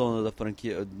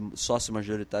franquia, sócio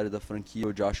majoritário da franquia,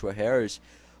 o Joshua Harris,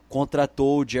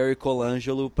 contratou o Jerry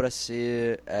Colangelo para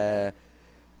ser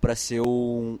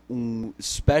um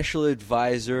special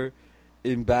advisor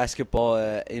in basketball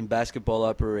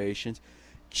operations,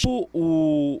 tipo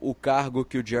o cargo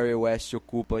que o Jerry West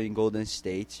ocupa em Golden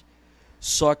State,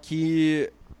 só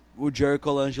que o Jerry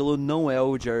Colangelo não é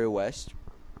o Jerry West.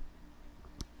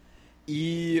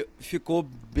 E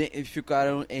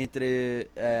ficaram entre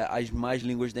as más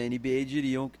línguas da NBA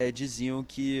diziam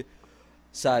que,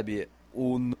 sabe,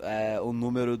 o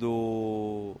número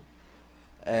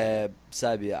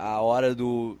sabe, a hora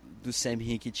do Sam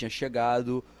Hinkie tinha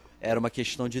chegado, era uma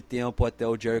questão de tempo até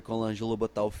o Jerry Colangelo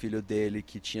botar o filho dele,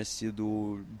 que tinha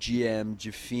sido GM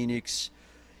de Phoenix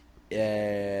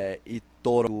e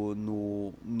Toronto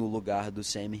no lugar do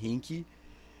Sam Hinkie.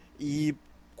 E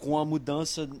com a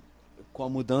mudança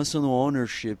no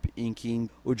ownership, em que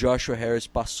o Joshua Harris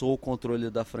passou o controle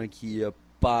da franquia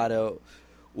para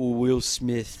o Will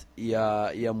Smith e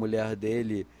a mulher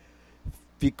dele,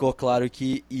 ficou claro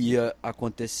que ia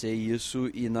acontecer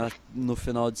isso. E no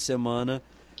final de semana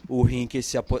o Hinkie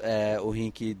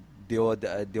deu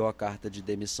a carta de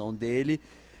demissão dele,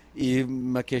 e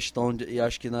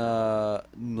acho que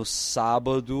no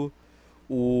sábado,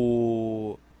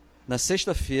 na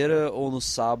sexta-feira ou no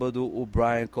sábado, o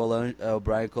Brian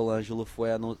Colangelo foi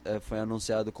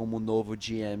anunciado como o novo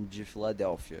GM de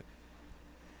Filadélfia.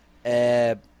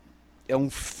 É um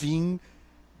fim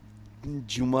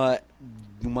de uma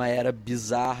era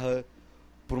bizarra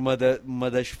por uma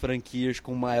das franquias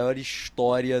com maior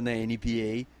história na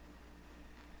NBA.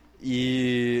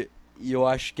 E eu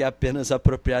acho que é apenas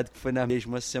apropriado que foi na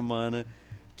mesma semana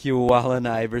que o Allen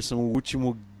Iverson, o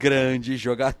último grande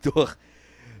jogador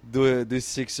dos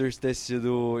Sixers, ter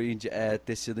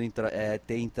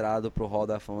entrado pro Hall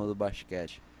da Fama do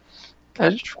basquete.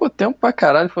 A gente ficou tempo pra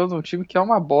caralho falando de um time que é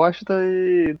uma bosta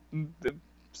e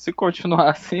se continuar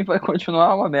assim vai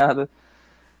continuar uma merda.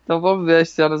 Então vamos ver as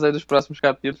cenas aí dos próximos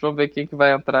capítulos, vamos ver quem que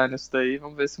vai entrar nisso daí,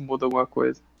 vamos ver se muda alguma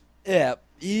coisa.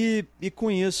 E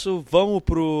com isso, vamos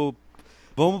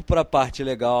pra parte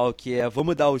legal, que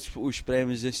vamos dar os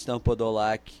prêmios de Stampa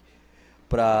Dolac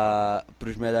para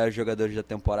os melhores jogadores da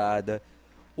temporada.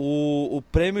 O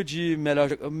prêmio de melhor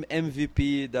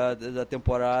MVP da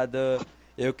temporada,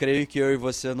 eu creio que eu e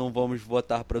você não vamos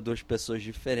votar para duas pessoas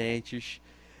diferentes.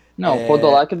 Não, o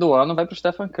Podolak do ano vai pro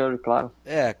Stephen Curry, claro.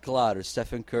 Claro,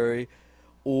 Stephen Curry.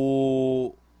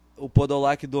 O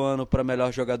Podolak do ano para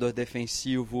melhor jogador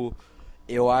defensivo,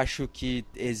 eu acho que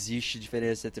existe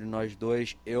diferença entre nós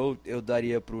dois. Eu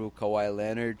daria pro Kawhi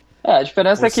Leonard. A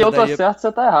diferença é que eu tô certo e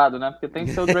você tá errado, né? Porque tem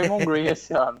que ser o Draymond Green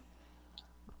esse ano.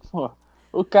 Pô,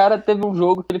 o cara teve um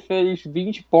jogo que ele fez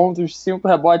 20 pontos, 5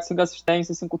 rebotes, 5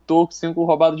 assistências, 5 tocos, 5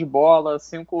 roubadas de bola,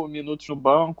 5 minutos no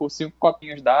banco, 5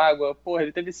 copinhos d'água. Porra,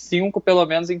 ele teve 5 pelo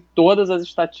menos em todas as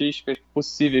estatísticas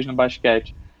possíveis no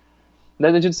basquete.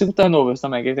 Deve ter tido 5 turnovers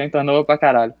também, que ele tem turnover pra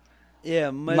caralho.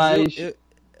 Mas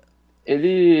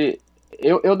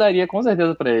eu daria com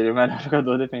certeza pra ele o melhor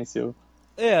jogador defensivo.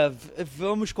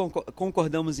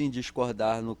 Concordamos em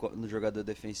discordar no jogador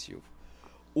defensivo.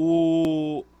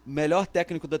 O melhor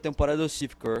técnico da temporada é o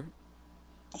Steve Kerr.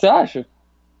 Você acha?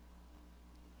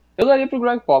 Eu daria pro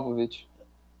Greg Popovich.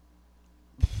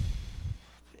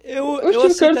 O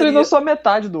Steve Kerr treinou só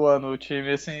metade do ano, o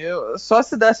time, assim. Só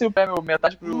se desse o prêmio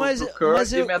metade pro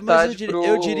Kerr e metade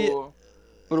pro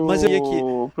a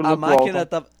Luke máquina Walton.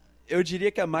 tava. Eu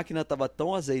diria que a máquina tava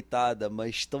tão azeitada,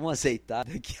 mas tão azeitada,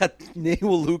 que nem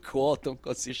o Luke Walton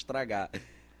conseguiu estragar.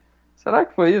 Será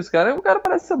que foi isso, cara? O cara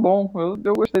parece ser bom.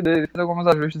 Eu gostei dele, fez alguns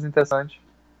ajustes interessantes.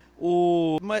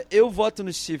 Mas eu voto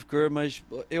no Steve Kerr, mas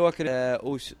eu acredito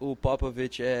que o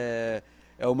Popovich é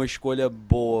uma escolha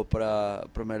boa para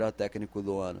o melhor técnico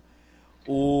do ano.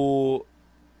 O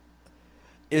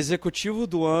executivo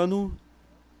do ano,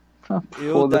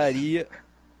 eu daria...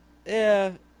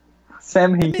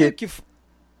 Sam Hinkie. Que...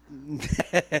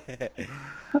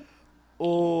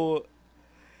 o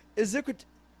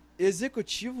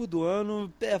executivo do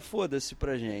ano, foda-se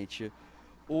pra gente.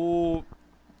 O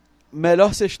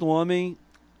melhor sexto homem,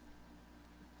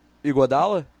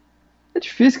 Iguodala? É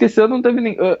difícil, que esse ano não teve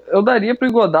ninguém. Eu daria pro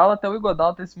Iguodala até o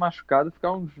Iguodala ter se machucado e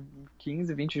ficar uns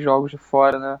 15, 20 jogos de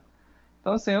fora, né?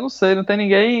 Então, assim, eu não sei, não tem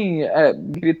ninguém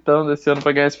gritando esse ano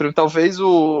pra ganhar esse prêmio. Talvez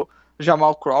o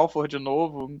Jamal Crawford de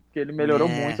novo, que ele melhorou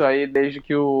muito aí desde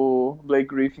que o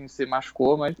Blake Griffin se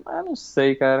machucou, mas eu não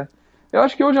sei, cara. Eu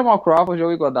acho que ou o Jamal Crawford ou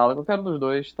o Iguodala, qualquer um dos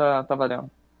dois tá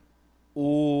valendo.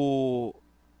 O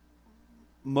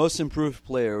Most Improved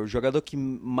Player, o jogador que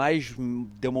mais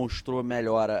demonstrou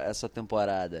melhora essa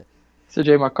temporada.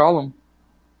 CJ McCollum?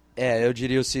 Eu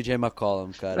diria o CJ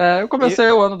McCollum, cara. Eu comecei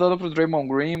o ano dando pro Draymond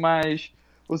Green, mas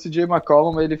o CJ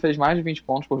McCollum, ele fez mais de 20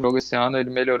 pontos por jogo esse ano, ele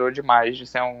melhorou demais de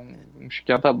ser um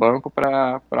esquenta-banco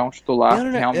pra um titular que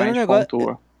realmente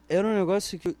pontua. Era um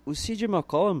negócio que o CJ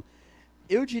McCollum,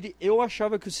 eu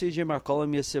achava que o CJ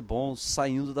McCollum ia ser bom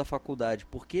saindo da faculdade,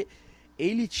 porque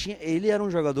ele era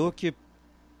um jogador que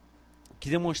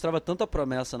demonstrava tanta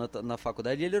promessa na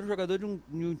faculdade, e ele era um jogador de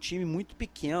um time muito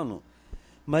pequeno.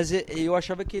 Mas eu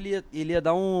achava que ele ia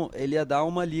dar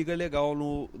uma liga legal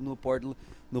no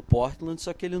Portland,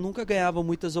 só que ele nunca ganhava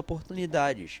muitas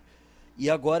oportunidades. E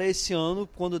agora esse ano,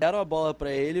 quando deram a bola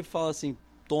pra ele, fala assim,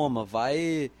 toma,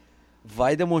 vai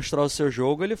demonstrar o seu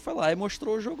jogo, ele foi lá e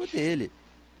mostrou o jogo dele.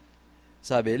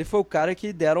 Sabe, ele foi o cara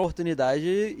que deram a oportunidade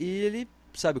e ele,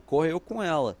 sabe, correu com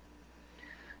ela.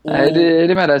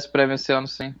 Ele merece o prêmio esse ano,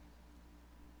 sim.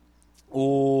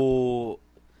 O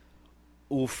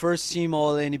First Team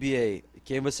All-NBA,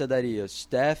 quem você daria?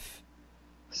 Steph,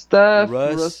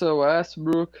 Russell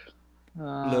Westbrook,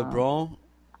 LeBron?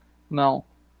 Não.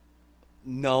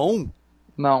 Não?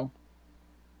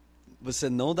 Você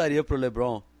não daria pro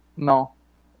LeBron? Não.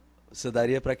 Você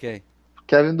daria pra quem?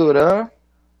 Kevin Durant,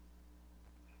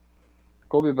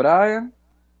 Kobe Bryant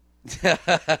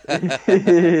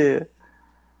e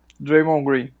Draymond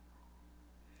Green.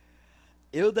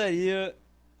 Eu daria,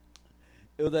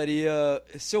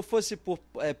 se eu fosse por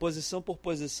posição por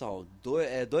posição,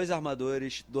 dois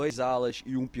armadores, dois alas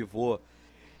e um pivô,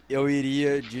 eu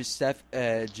iria de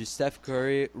Steph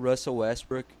Curry, Russell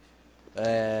Westbrook,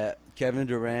 Kevin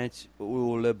Durant,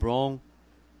 o LeBron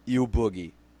e o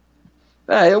Boogie.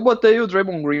 Eu botei o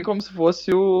Draymond Green como se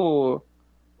fosse o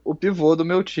pivô do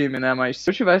meu time, né? Mas se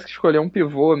eu tivesse que escolher um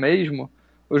pivô mesmo,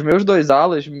 os meus dois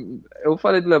alas, eu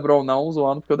falei do LeBron não,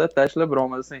 zoando, porque eu detesto o LeBron,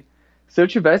 mas assim, se eu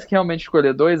tivesse que realmente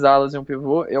escolher dois alas e um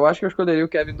pivô, eu acho que eu escolheria o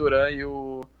Kevin Durant e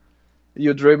o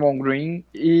Draymond Green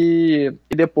e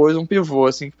depois um pivô,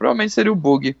 assim, que provavelmente seria o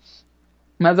Boogie.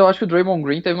 Mas eu acho que o Draymond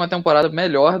Green teve uma temporada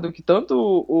melhor do que tanto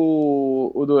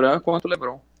o Durant quanto o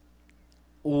LeBron.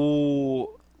 O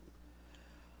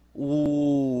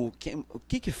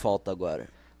que falta agora?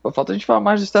 Falta a gente falar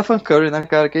mais do Stephen Curry, né,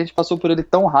 cara? Que a gente passou por ele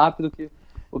tão rápido que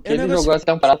o que ele jogou essa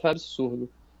temporada foi absurdo.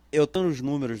 Eu tô nos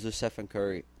números do Stephen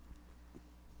Curry.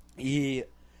 E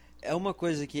é uma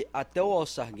coisa que até o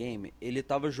All-Star Game ele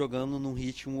tava jogando num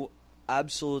ritmo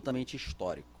absolutamente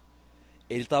histórico.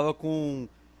 Ele tava com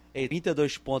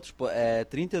 32 pontos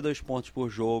por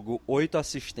jogo, 8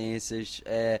 assistências.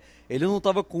 Ele não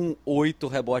tava com 8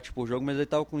 rebotes por jogo, mas ele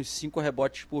tava com 5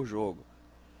 rebotes por jogo.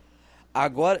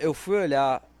 Agora eu fui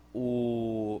olhar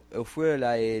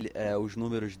os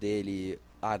números dele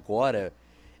agora.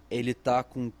 Ele tá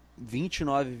com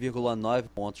 29,9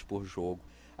 pontos por jogo,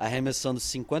 arremessando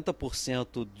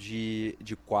 50% de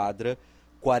quadra,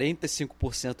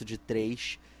 45% de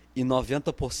 3 e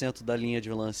 90% da linha de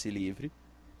lance livre.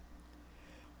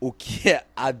 O que é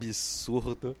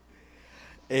absurdo.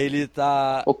 Ele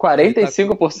tá... O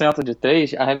 45% de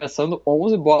 3, arremessando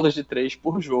 11 bolas de 3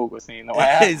 por jogo, assim, não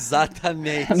é...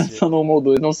 Exatamente. Arremessando uma ou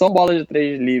duas, não são bolas de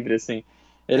 3 livres, assim.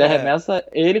 Ele arremessa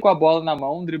ele com a bola na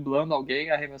mão, driblando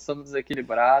alguém, arremessando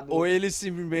desequilibrado. Ou ele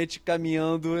simplesmente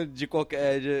caminhando de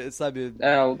qualquer, sabe?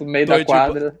 Do meio da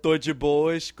quadra. Tô de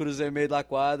boas, cruzei o meio da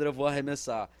quadra, vou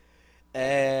arremessar.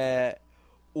 É,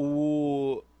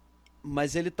 o...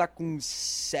 Mas ele tá com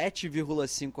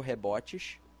 7,5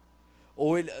 rebotes.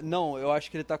 Ou ele. Não, eu acho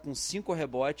que ele tá com 5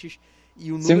 rebotes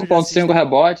e o número de 5,5 assistências.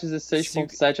 rebotes e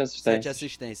 6,7 7 assistências.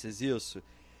 assistências, isso.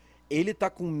 Ele tá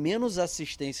com menos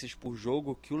assistências por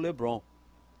jogo que o LeBron.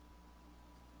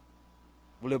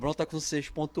 O LeBron tá com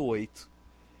 6,8.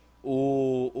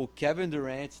 O Kevin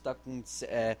Durant tá com.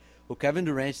 O Kevin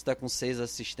Durant tá com 6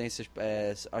 assistências.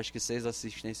 Acho que 6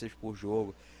 assistências por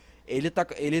jogo. Ele tá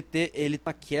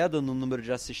queda no número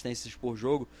de assistências por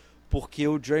jogo porque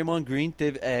o Draymond Green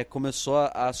começou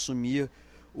a assumir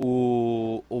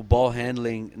o ball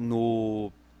handling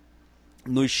no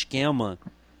esquema.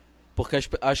 Porque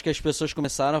acho que as pessoas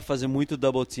começaram a fazer muito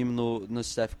double team no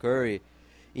Steph Curry.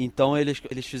 Então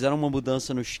eles fizeram uma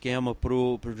mudança no esquema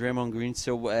pro Draymond Green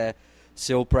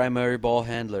ser o primary ball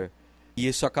handler. E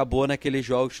isso acabou naqueles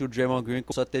jogos que o Draymond Green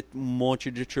começou a ter um monte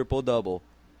de triple-double.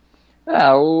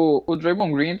 O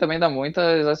Draymond Green também dá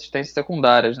muitas assistências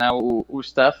secundárias, né? O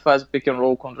Steph faz o pick and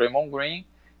roll com o Draymond Green,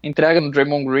 entrega no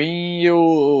Draymond Green e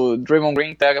o Draymond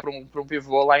Green entrega para um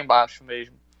pivô lá embaixo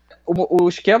mesmo. O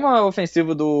esquema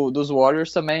ofensivo dos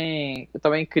Warriors também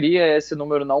cria esse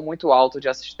número não muito alto de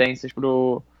assistências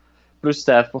pro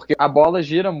Steph, porque a bola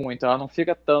gira muito, ela não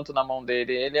fica tanto na mão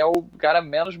dele. Ele é o cara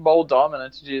menos ball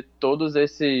dominant de todos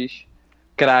esses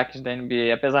craques da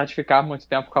NBA. Apesar de ficar muito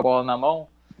tempo com a bola na mão,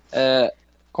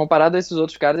 comparado a esses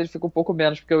outros caras, ele fica um pouco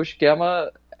menos, porque o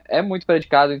esquema é muito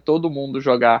predicado em todo mundo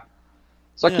jogar.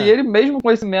 Só que ele, mesmo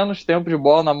com esse menos tempo de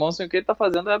bola na mão, assim, o que ele tá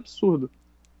fazendo é absurdo.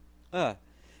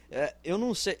 Eu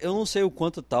não sei o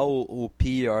quanto tá o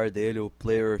PER dele, o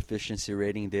Player Efficiency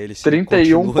Rating dele.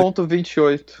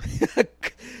 31,28.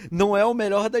 Não é o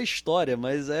melhor da história,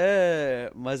 mas é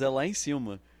lá em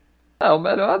cima. O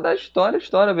melhor da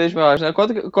história mesmo, eu acho, né?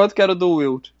 Quanto que era o do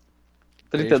Wilt?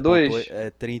 32?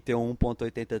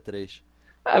 31,83.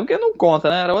 Porque não conta,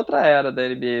 né? Era outra era da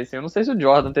NBA, assim. Eu não sei se o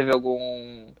Jordan teve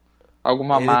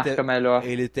alguma marca melhor.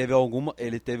 Ele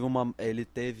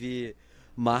teve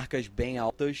marcas bem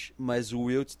altas, mas o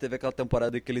Wilt teve aquela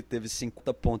temporada que ele teve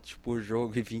 50 pontos por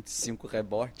jogo e 25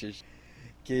 rebotes,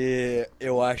 que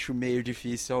eu acho meio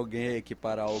difícil alguém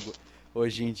equiparar algo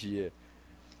hoje em dia.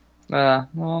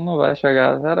 Não vai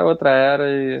chegar. Era outra era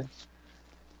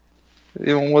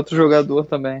e um outro jogador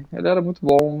também. Ele era muito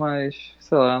bom, mas,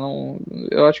 sei lá,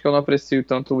 eu acho que eu não aprecio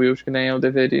tanto o Wilt que nem eu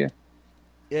deveria.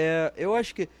 Eu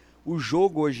acho que o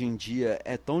jogo hoje em dia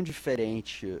é tão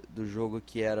diferente do jogo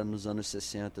que era nos anos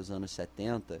 60, anos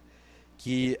 70,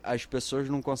 que as pessoas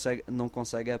não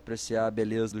conseguem apreciar a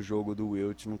beleza do jogo do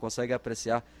Wilt, não conseguem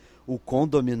apreciar o quão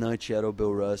dominante era o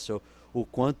Bill Russell, o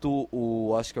quanto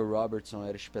o Oscar Robertson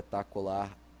era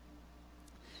espetacular.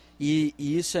 E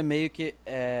isso é meio que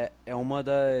uma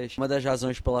das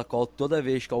razões pela qual toda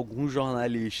vez que algum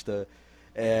jornalista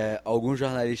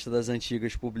das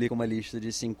antigas publica uma lista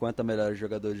de 50 melhores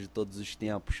jogadores de todos os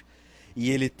tempos e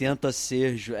ele tenta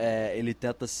ser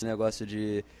negócio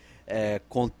de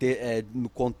no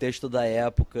contexto da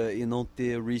época e não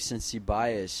ter recency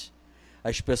bias,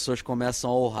 as pessoas começam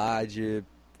a honrar de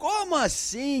como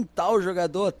assim tal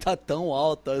jogador tá tão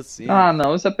alto assim?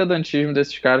 Não, isso é pedantismo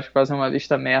desses caras que fazem uma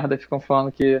lista merda e ficam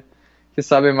falando que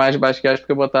sabem mais de basquete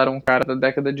porque botaram um cara da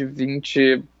década de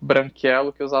 20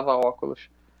 branquelo que usava óculos.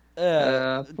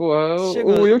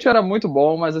 O Wilt era muito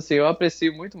bom, mas assim, eu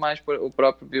aprecio muito mais o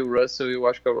próprio Bill Russell e o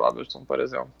Oscar Robertson, por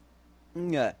exemplo.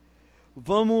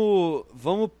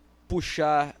 Vamos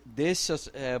puxar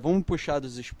vamos puxar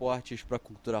dos esportes para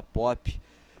cultura pop.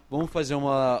 Vamos fazer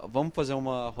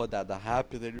uma rodada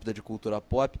rápida de cultura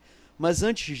pop. Mas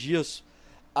antes disso,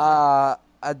 a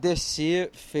DC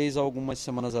fez algumas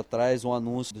semanas atrás um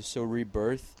anúncio do seu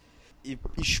Rebirth. E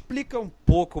explica um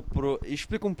pouco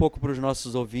para os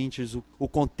nossos ouvintes o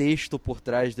contexto por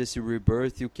trás desse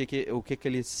Rebirth e o que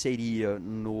ele seria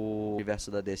no universo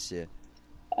da DC.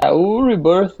 O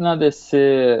Rebirth na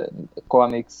DC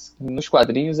Comics, nos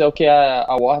quadrinhos, é o que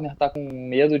a Warner tá com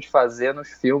medo de fazer nos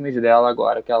filmes dela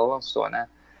agora, que ela lançou, né?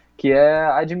 Que é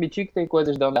admitir que tem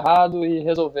coisas dando errado e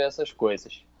resolver essas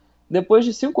coisas. Depois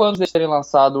de 5 anos de terem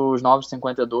lançado os Novos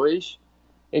 52,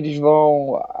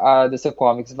 a DC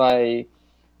Comics vai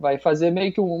fazer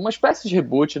meio que uma espécie de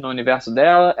reboot no universo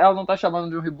dela. Ela não tá chamando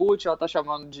de um reboot, ela tá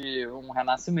chamando de um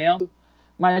renascimento.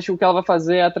 Mas o que ela vai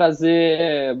fazer é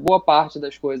trazer boa parte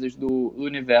das coisas do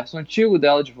universo antigo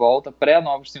dela de volta,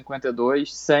 pré-Novos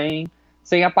 52, sem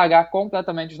apagar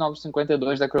completamente os Novos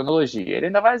 52 da cronologia. Ele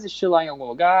ainda vai existir lá em algum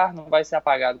lugar, não vai ser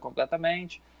apagado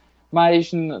completamente, mas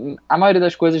a maioria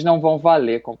das coisas não vão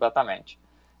valer completamente.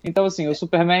 Então, assim, o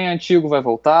Superman antigo vai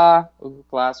voltar, o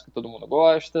clássico que todo mundo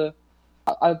gosta.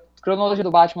 a cronologia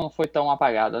do Batman não foi tão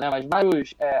apagada, né? Mas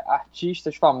vários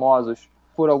artistas famosos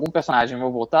por algum personagem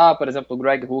vão voltar. Por exemplo, o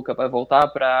Greg Hooker vai voltar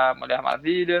para Mulher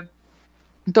Maravilha.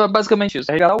 Então é basicamente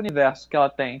isso. É regalar o universo que ela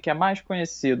tem, que é mais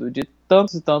conhecido de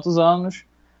tantos e tantos anos,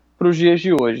 para os dias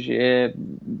de hoje.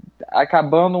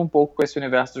 Acabando um pouco com esse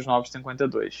universo dos Novos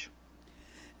 52.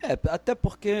 Até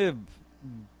porque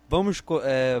vamos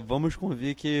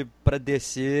convir que para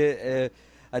DC,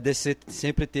 a DC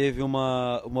sempre teve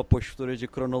uma postura de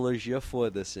cronologia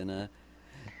foda-se, né?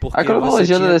 A Porque você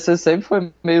cronologia da tinha. DC sempre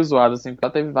foi meio zoada, assim, porque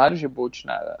ela teve vários reboots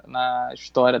na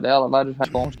história dela, vários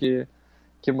retcons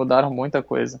que mudaram muita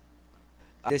coisa.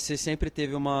 A DC sempre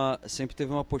teve uma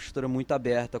postura muito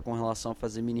aberta com relação a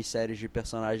fazer minisséries de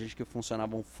personagens que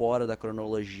funcionavam fora da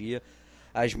cronologia.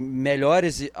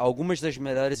 Algumas das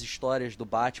melhores histórias do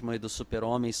Batman e do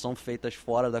Super-Homem são feitas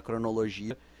fora da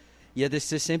cronologia. E a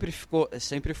DC sempre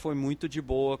foi muito de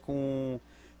boa com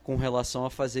relação a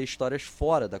fazer histórias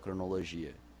fora da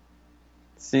cronologia.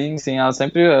 Sim, sim, ela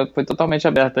sempre foi totalmente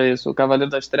aberta a isso. O Cavaleiro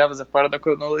das Trevas é fora da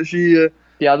cronologia,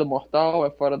 Piada Mortal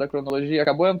é fora da cronologia.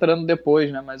 Acabou entrando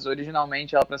depois, né? Mas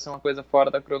originalmente ela para ser uma coisa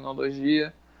fora da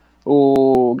cronologia.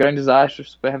 O Grandes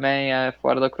Astros, Superman é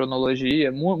fora da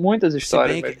cronologia. Muitas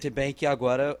histórias mesmo. Se bem que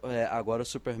agora o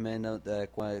Superman, né,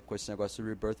 com esse negócio do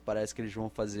Rebirth, parece que eles vão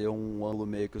fazer um ângulo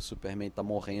meio que o Superman tá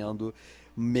morrendo,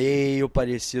 meio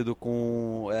parecido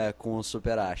com os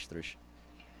Super Astros,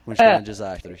 com os É, Grandes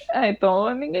Astros.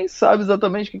 então ninguém sabe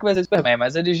exatamente o que vai ser Superman,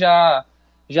 mas eles já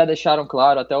deixaram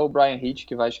claro, até o Brian Hitch,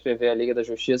 que vai escrever a Liga da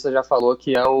Justiça, já falou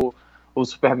que é o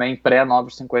Superman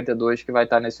pré-Novos 52 que vai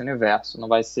estar nesse universo. Não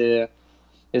vai ser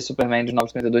esse Superman de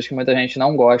Novos 52 que muita gente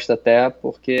não gosta até,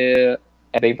 porque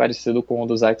é bem parecido com o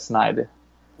do Zack Snyder.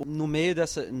 No meio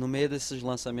desses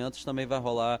lançamentos também vai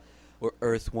rolar o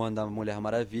Earth One da Mulher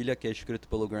Maravilha, que é escrito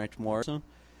pelo Grant Morrison,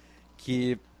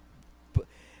 que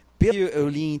eu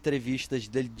li em entrevistas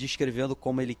dele descrevendo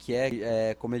como ele quer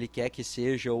que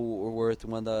seja o Earth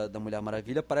One da Mulher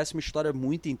Maravilha. Parece uma história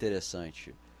muito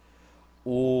interessante.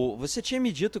 Você tinha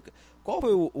me dito qual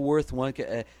foi o Earth One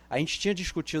a gente tinha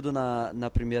discutido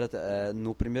no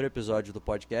primeiro episódio do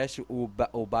podcast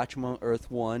o Batman Earth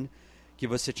One, que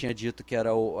você tinha dito que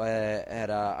era o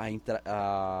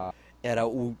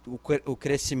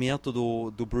crescimento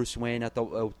do Bruce Wayne,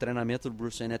 o treinamento do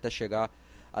Bruce Wayne até chegar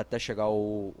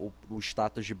o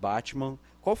status de Batman.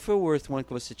 Qual foi o Earth One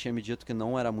que você tinha me dito que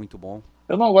não era muito bom?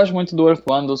 Eu não gosto muito do Earth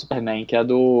One do Superman, que é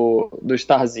do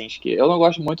Starzinski. Eu não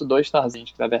gosto muito do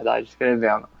Starzinski, na verdade,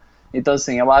 escrevendo. Então,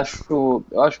 assim, eu acho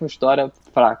uma história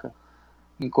fraca.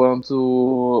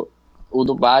 Enquanto o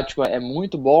do Batman é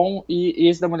muito bom e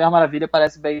esse da Mulher Maravilha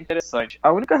parece bem interessante.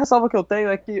 A única ressalva que eu tenho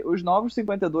é que os Novos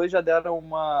 52 já deram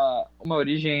uma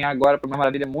origem agora para Mulher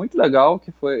Maravilha muito legal,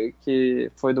 que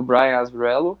foi do Brian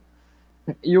Azzarello.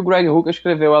 E o Greg Hooker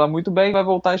escreveu ela muito bem e vai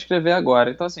voltar a escrever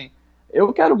agora. Então, assim,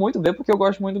 eu quero muito ver porque eu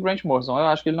gosto muito do Grant Morrison. Eu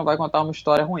acho que ele não vai contar uma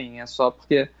história ruim, é só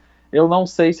porque eu não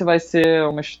sei se vai ser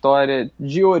uma história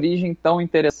de origem tão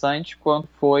interessante quanto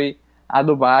foi a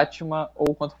do Batman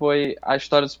ou quanto foi a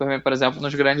história do Superman, por exemplo,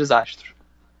 nos Grandes Astros.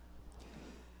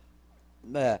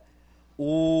 É,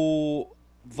 o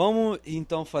Vamos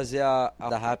então fazer a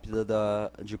rápida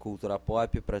de cultura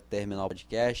pop para terminar o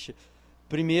podcast.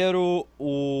 Primeiro,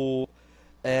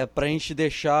 pra gente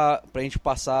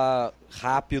passar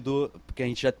rápido, porque a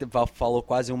gente falou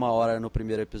quase uma hora no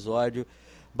primeiro episódio.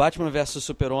 Batman vs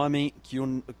Super-Homem, que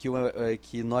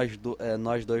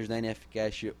nós dois da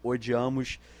NFCast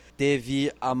odiamos,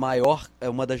 teve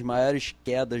uma das maiores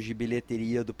quedas de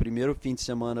bilheteria do primeiro fim de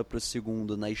semana para o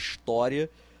segundo na história.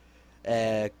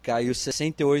 Caiu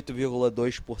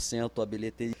 68,2% a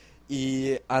bilheteria.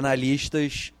 E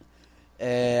analistas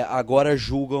agora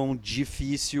julgam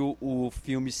difícil o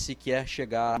filme sequer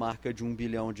chegar à marca de $1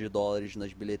 bilhão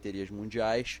nas bilheterias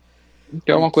mundiais.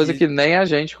 Que é O uma coisa que que nem a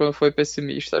gente, quando foi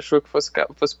pessimista, achou que fosse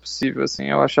possível. Assim.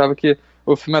 Eu achava que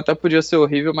o filme até podia ser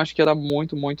horrível, mas que ia dar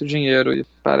muito, muito dinheiro. E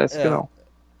parece que é, não.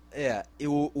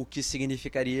 o que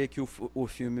significaria que o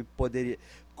filme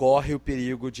corre o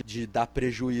perigo de dar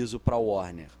prejuízo para a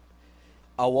Warner.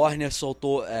 A Warner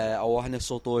soltou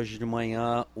hoje de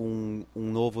manhã um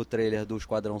novo trailer do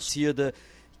Esquadrão Suicida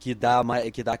que dá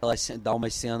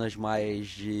umas cenas mais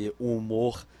de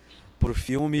humor pro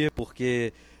filme,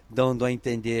 porque dando a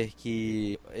entender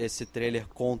que esse trailer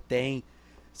contém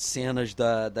cenas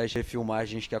das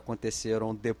refilmagens que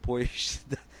aconteceram depois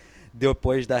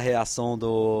da reação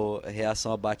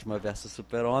a Batman vs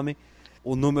Super-Homem.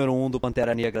 O número 1 do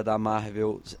Pantera Negra da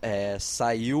Marvel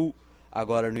saiu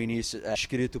agora no início,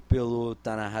 escrito pelo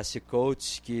Ta-Nehisi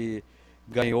Coates, que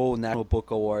ganhou o National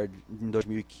Book Award em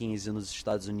 2015 nos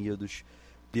Estados Unidos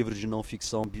livro de não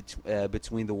ficção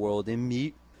Between the World and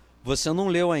Me. Você não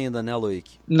leu ainda, né,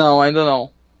 Loic? Não, ainda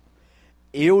não.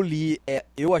 Eu li,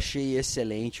 eu achei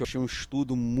excelente, eu achei um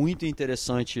estudo muito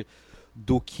interessante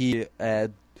do que...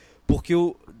 porque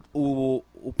o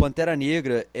Pantera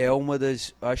Negra é uma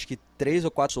das, acho que 3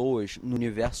 ou 4 pessoas no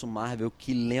universo Marvel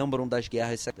que lembram das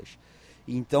Guerras Secretas.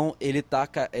 Então ele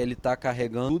tá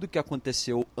carregando tudo que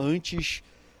aconteceu antes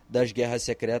das Guerras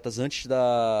Secretas, antes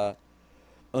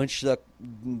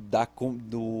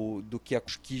do que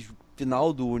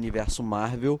final do universo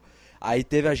Marvel. Aí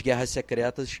teve as Guerras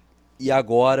Secretas e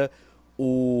agora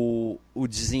o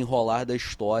desenrolar da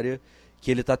história,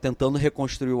 que ele tá tentando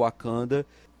reconstruir o Wakanda.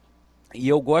 E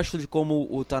eu gosto de como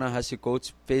o Ta-Nehisi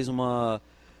Coates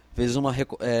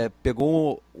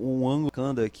pegou um ângulo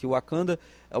Wakanda, que o Wakanda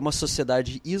é uma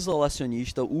sociedade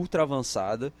isolacionista, ultra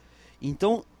avançada.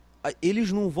 Então, eles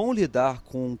não vão lidar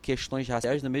com questões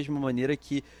raciais da mesma maneira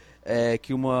que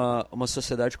uma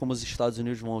sociedade como os Estados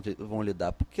Unidos vão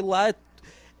lidar. Porque lá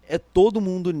é todo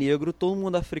mundo negro, todo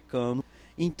mundo africano.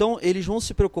 Então, eles vão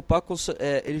se preocupar com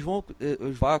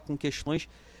com questões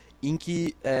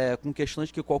com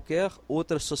questões que qualquer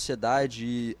outra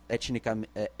sociedade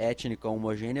étnica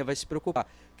homogênea vai se preocupar,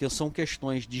 que são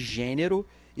questões de gênero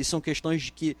e são questões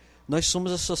de que nós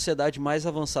somos a sociedade mais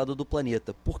avançada do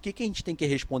planeta. Por que a gente tem que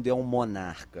responder a um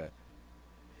monarca?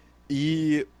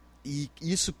 E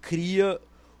isso cria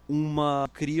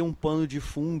um pano de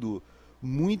fundo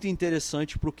muito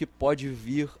interessante para o que pode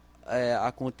vir a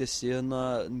acontecer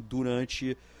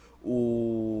durante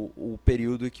o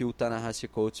período que o Ta-Nehisi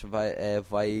Coates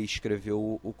vai escrever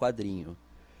o quadrinho.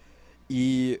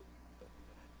 E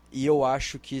eu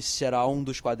acho que será um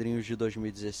dos quadrinhos de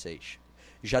 2016.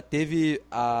 Já teve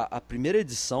a primeira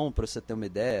edição, para você ter uma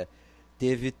ideia,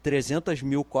 teve 300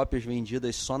 mil cópias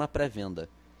vendidas só na pré-venda.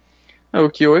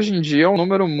 O que hoje em dia é um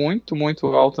número muito, muito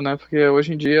alto, né? Porque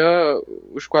hoje em dia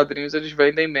os quadrinhos eles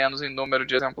vendem menos em número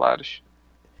de exemplares.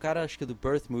 O cara, acho que do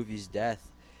Birth Movies Death,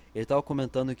 ele estava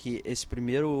comentando que esse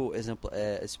primeiro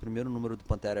número do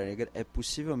Pantera Negra é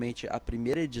possivelmente a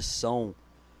primeira edição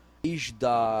desde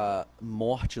a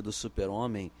morte do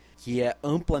Super-Homem que é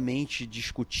amplamente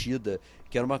discutida,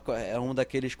 que é um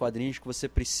daqueles quadrinhos que você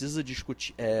precisa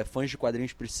discutir, fãs de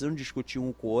quadrinhos precisam discutir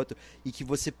um com o outro e que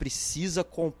você precisa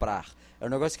comprar. É um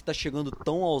negócio que está chegando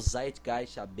tão ao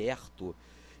zeitgeist aberto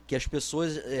que as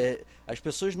pessoas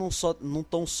não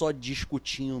estão só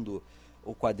discutindo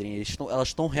o quadrinho, elas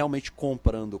estão realmente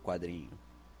comprando o quadrinho.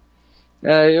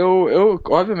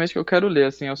 Obviamente que eu quero ler,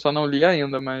 assim, eu só não li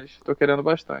ainda, mas tô querendo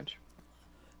bastante.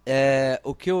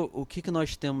 O que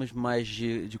nós temos mais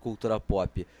de cultura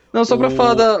pop? Não, só pra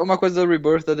falar uma coisa da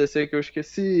Rebirth da DC que eu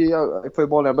esqueci, foi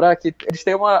bom lembrar, que eles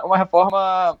têm uma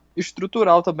reforma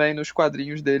estrutural também nos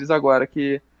quadrinhos deles agora,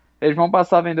 que eles vão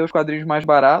passar a vender os quadrinhos mais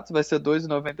baratos, vai ser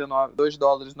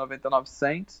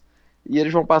 $2,99, e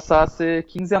eles vão passar a ser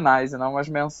quinzenais e não mais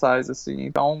mensais, assim.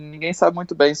 Então ninguém sabe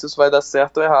muito bem se isso vai dar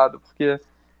certo ou errado, porque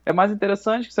é mais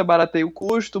interessante que você barateia o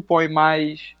custo, põe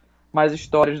mais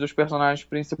histórias dos personagens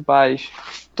principais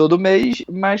todo mês,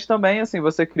 mas também, assim,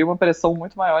 você cria uma pressão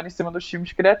muito maior em cima dos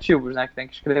times criativos, né? Que tem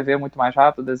que escrever muito mais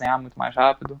rápido, desenhar muito mais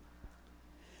rápido.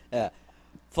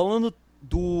 Falando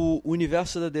do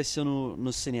universo da DC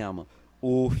no cinema,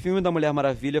 o filme da Mulher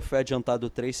Maravilha foi adiantado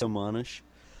 3 semanas.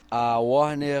 A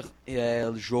Warner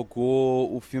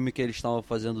jogou o filme que eles estavam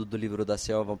fazendo do Livro da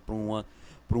Selva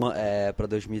para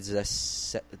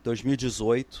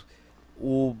 2018.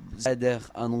 O Snyder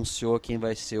anunciou quem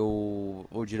vai ser o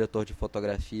diretor de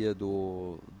fotografia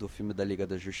do filme da Liga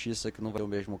da Justiça, que não vai ser o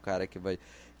mesmo cara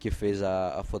que fez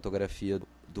a fotografia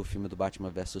do filme do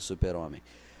Batman vs Super-Homem.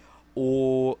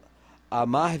 A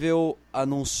Marvel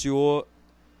anunciou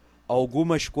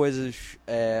algumas coisas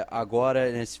agora,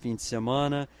 nesse fim de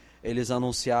semana. Eles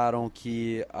anunciaram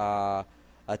que a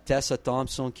Tessa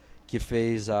Thompson, que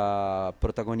fez a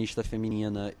protagonista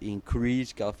feminina em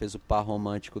Creed, que ela fez o par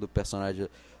romântico do personagem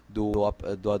do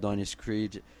Adonis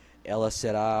Creed, ela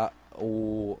será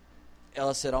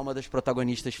uma das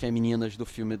protagonistas femininas do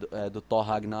filme do Thor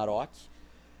Ragnarok.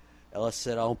 Ela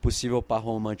será um possível par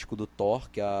romântico do Thor,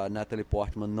 que a Natalie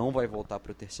Portman não vai voltar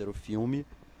para o terceiro filme.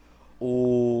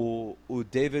 O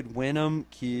David Wenham,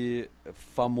 que é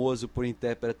famoso por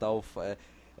interpretar o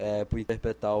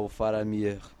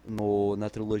Faramir na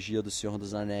trilogia do Senhor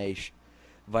dos Anéis,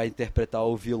 vai interpretar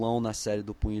o vilão na série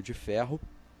do Punho de Ferro.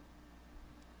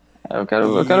 Eu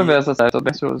quero ver essa série, tô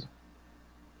bem ansioso.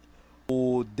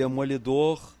 O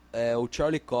Demolidor, o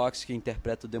Charlie Cox, que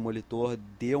interpreta o Demolidor,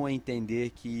 deu a entender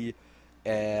que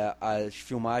as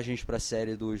filmagens para a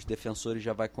série dos Defensores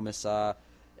já vai começar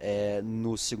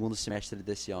no segundo semestre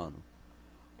desse ano.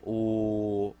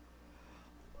 O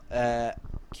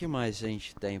que mais a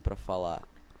gente tem pra falar?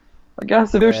 A Guerra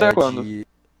Civil está quando?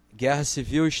 Guerra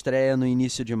Civil estreia no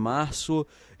início de março.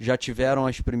 Já tiveram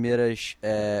as primeiras.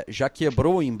 Já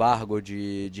quebrou o embargo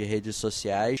de redes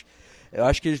sociais. Eu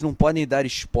acho que eles não podem dar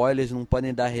spoilers, não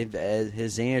podem dar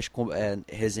resenhas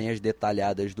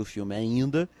detalhadas do filme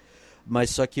ainda.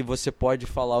 Mas só que você pode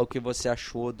falar o que você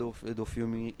achou do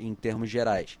filme em termos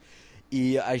gerais.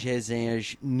 E as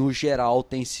resenhas, no geral,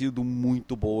 têm sido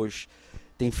muito boas.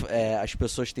 As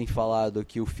pessoas têm falado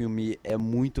que o filme é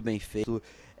muito bem feito.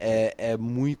 É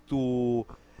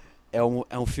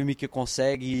um filme que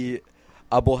consegue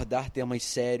abordar temas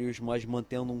sérios, mas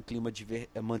mantendo um clima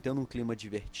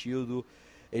divertido.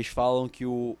 Eles falam que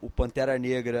o Pantera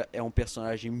Negra é um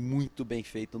personagem muito bem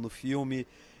feito no filme.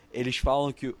 Eles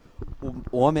falam que o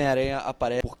Homem-Aranha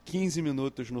aparece por 15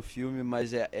 minutos no filme,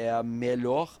 mas é a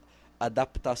melhor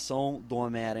adaptação do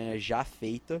Homem-Aranha já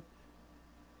feita.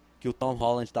 Que o Tom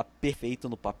Holland está perfeito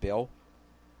no papel.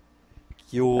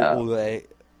 Que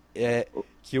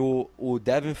o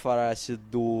Devin Faraci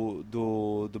do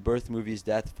Birth Movies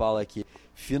Death fala que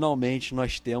finalmente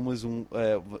nós temos um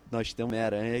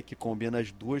Homem-Aranha que combina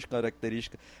as duas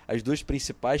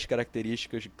principais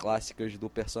características clássicas do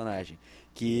personagem,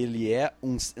 que ele é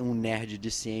um nerd de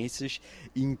ciências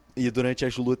e durante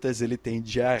as lutas ele tem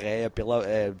diarreia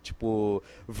tipo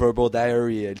verbal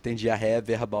diarrhea, ele tem diarreia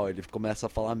verbal, ele começa a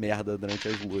falar merda durante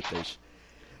as lutas.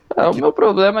 O meu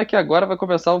problema é que agora vai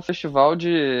começar um festival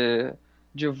de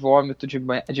vômito, de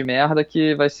merda,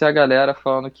 que vai ser a galera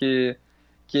falando que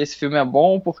esse filme é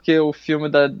bom porque o filme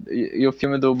o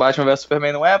filme do Batman vs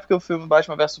Superman não é, porque o filme do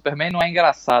Batman vs Superman não é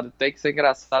engraçado, tem que ser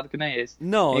engraçado que nem esse.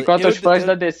 Não, Enquanto os fãs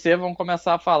da DC vão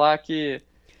começar a falar que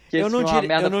esse filme é uma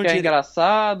merda porque é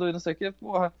engraçado e não sei o que,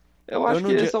 porra. Eu acho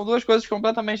que são duas coisas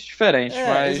completamente diferentes,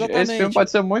 mas exatamente. Esse filme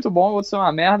pode ser muito bom, pode ser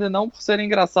uma merda, e não por ser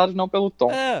engraçado, não pelo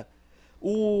tom.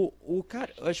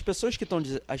 Cara, as pessoas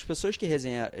que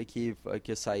resenharam, que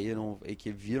saíram e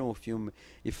que viram o filme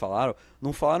e falaram,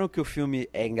 não falaram que o filme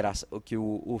é engraçado, que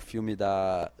o filme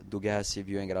do Guerra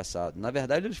Civil é engraçado. Na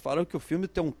verdade, eles falaram que o filme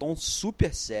tem um tom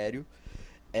super sério.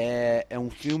 É um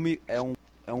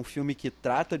filme que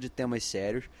trata de temas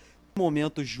sérios,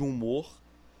 momentos de humor,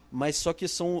 mas só que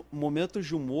são momentos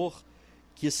de humor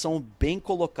que são bem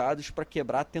colocados para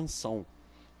quebrar a tensão.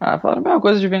 Falaram a mesma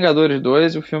coisa de Vingadores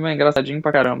 2 e o filme é engraçadinho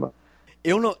pra caramba.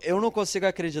 Eu não consigo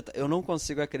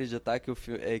acreditar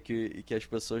que as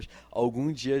pessoas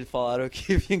algum dia falaram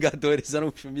que Vingadores era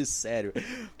um filme sério.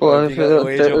 Pô,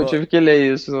 eu tive que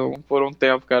ler isso por um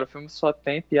tempo, cara. O filme só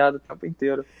tem piada o tempo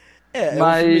inteiro. É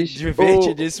um filme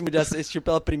divertidíssimo de assistir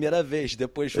pela primeira vez,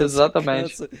 depois você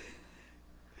Exatamente. Cansa.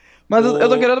 Mas eu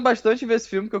tô querendo bastante ver esse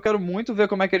filme, porque eu quero muito ver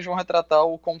como é que eles vão retratar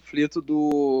o conflito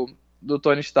do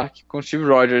Tony Stark com o Steve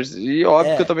Rogers. E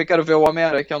óbvio que eu também quero ver o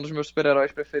Homem-Aranha, que é um dos meus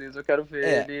super-heróis preferidos. Eu quero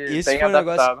ver ele bem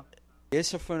adaptado.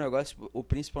 Esse foi o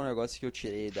principal negócio que eu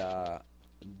tirei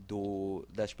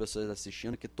das pessoas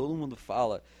assistindo, que todo mundo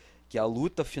fala que a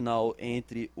luta final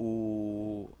entre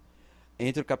o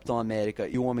Capitão América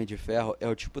e o Homem de Ferro é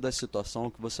o tipo da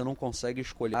situação que você não consegue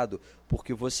escolher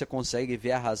porque você consegue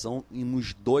ver a razão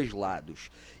nos dois lados.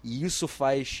 E isso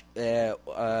faz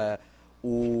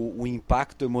o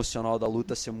impacto emocional da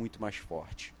luta ser muito mais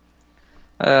forte.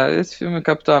 Esse filme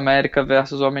Capitão América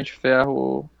versus Homem de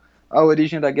Ferro, a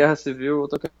origem da Guerra Civil, eu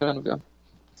tô querendo ver.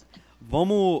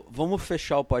 Vamos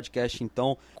fechar o podcast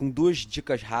então com duas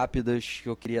dicas rápidas que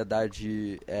eu queria dar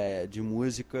de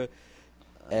música.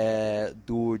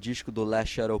 Do disco do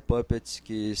Last Shadow Puppets,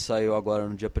 que saiu agora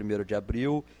no dia 1º de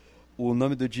abril. O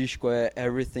nome do disco é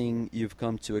Everything You've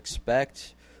Come to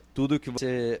Expect, tudo que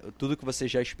você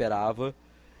já esperava,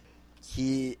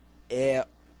 que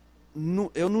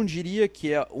eu não diria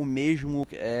que é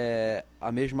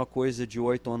a mesma coisa de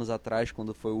 8 anos atrás,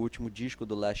 quando foi o último disco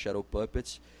do Last Shadow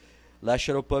Puppets. Last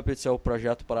Shadow Puppets é o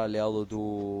projeto paralelo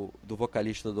do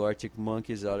vocalista do Arctic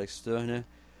Monkeys, Alex Turner,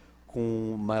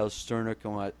 com Miles Turner, que é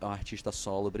um artista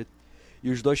solo. E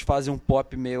os dois fazem um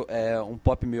pop meio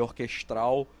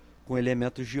orquestral com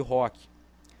elementos de rock.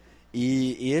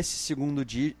 E esse segundo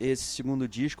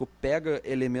disco pega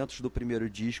elementos do primeiro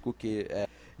disco, que é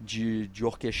de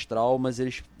orquestral, mas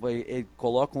eles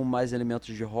colocam mais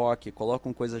elementos de rock,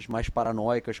 colocam coisas mais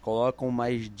paranoicas, colocam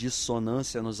mais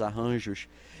dissonância nos arranjos.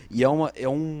 E é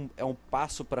um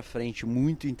passo para frente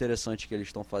muito interessante que eles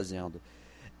estão fazendo.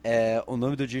 O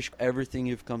nome do disco Everything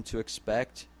You've Come to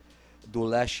Expect, do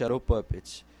Last Shadow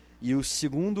Puppets. E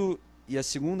a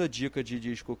segunda dica de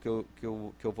disco que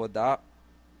eu vou dar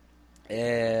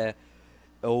é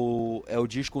o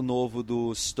disco novo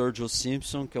do Sturgill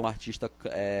Simpson, que é um artista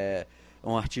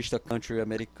um artista country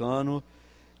americano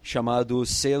chamado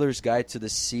Sailor's Guide to the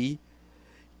Sea,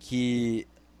 que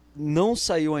não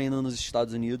saiu ainda nos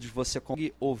Estados Unidos. Você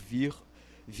consegue ouvir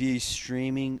via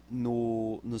streaming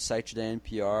no site da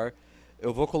NPR.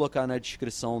 Eu vou colocar na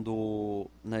descrição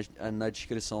na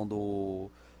descrição do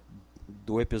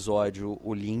episódio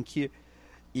o link.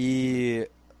 E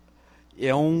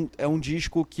é um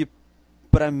disco que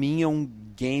pra mim é um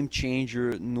game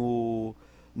changer no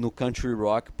country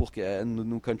rock, porque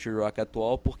no country rock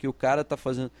atual, porque o cara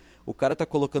tá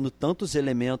colocando tantos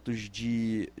elementos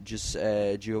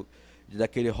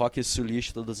daquele rock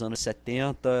sulista dos anos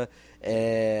 70,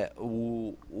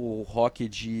 o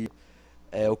rock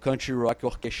o country rock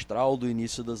orquestral do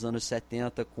início dos anos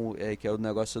 70, que é o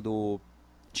negócio do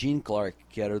Gene Clark,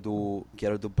 que era do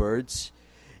Byrds,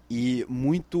 e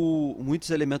muitos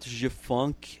elementos de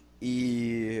funk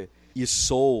e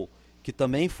soul, que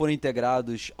também foram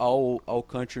integrados ao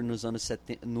country nos anos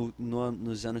 70,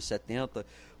 nos anos 70,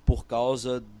 por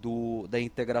causa da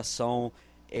integração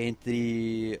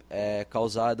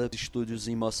causada por estúdios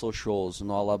em Muscle Shoals,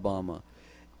 no Alabama.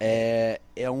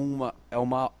 É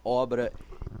uma obra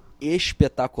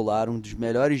espetacular, um dos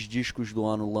melhores discos do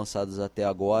ano lançados até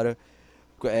agora.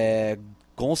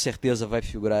 Com certeza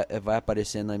vai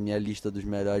aparecer na minha lista dos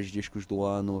melhores discos do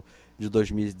ano de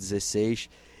 2016.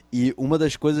 E uma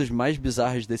das coisas mais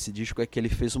bizarras desse disco é que ele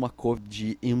fez uma cover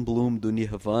de In Bloom do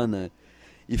Nirvana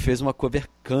e fez uma cover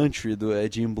country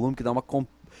de In Bloom, que dá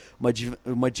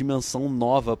uma dimensão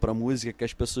nova pra música que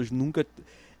as pessoas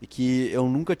que eu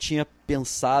nunca tinha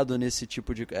pensado nesse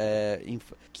tipo de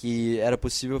que era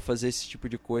possível fazer esse tipo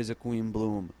de coisa com In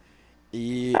Bloom.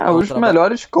 E os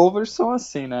melhores covers são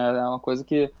assim, né? É uma coisa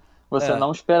que você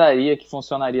não esperaria que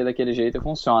funcionaria daquele jeito e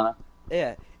funciona.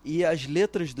 E as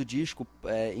letras do disco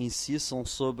em si são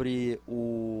sobre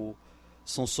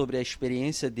a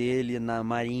experiência dele na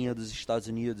Marinha dos Estados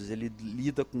Unidos. Ele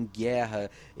lida com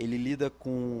guerra, ele lida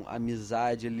com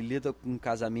amizade, ele lida com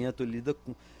casamento, ele lida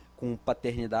com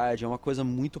paternidade. É uma coisa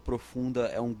muito profunda,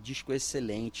 é um disco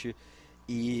excelente.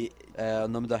 E o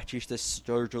nome do artista é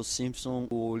Sturgill Simpson.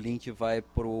 O link vai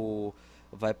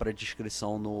para a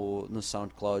descrição no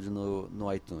SoundCloud,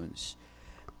 no iTunes.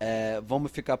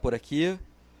 Vamos ficar por aqui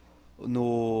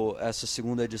essa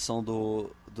segunda edição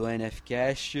do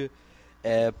NFcast.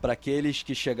 Para aqueles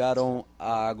que chegaram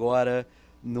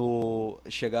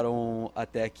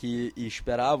até aqui e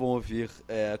esperavam ouvir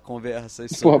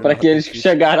conversas sobre... para aqueles que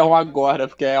chegaram agora,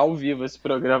 porque é ao vivo esse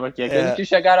programa aqui. Aqueles que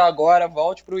chegaram agora,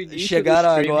 volte pro início chegaram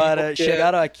do streaming. Agora,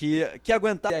 chegaram aqui, que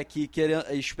aguentaram aqui,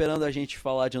 esperando a gente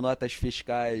falar de notas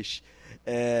fiscais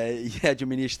e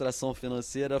administração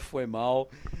financeira, foi mal.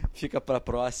 Fica pra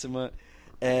próxima.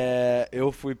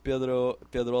 Eu fui Pedro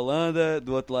Holanda,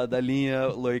 do outro lado da linha,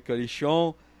 Loic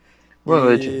Olichon. Boa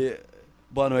noite.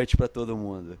 Boa noite pra todo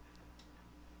mundo.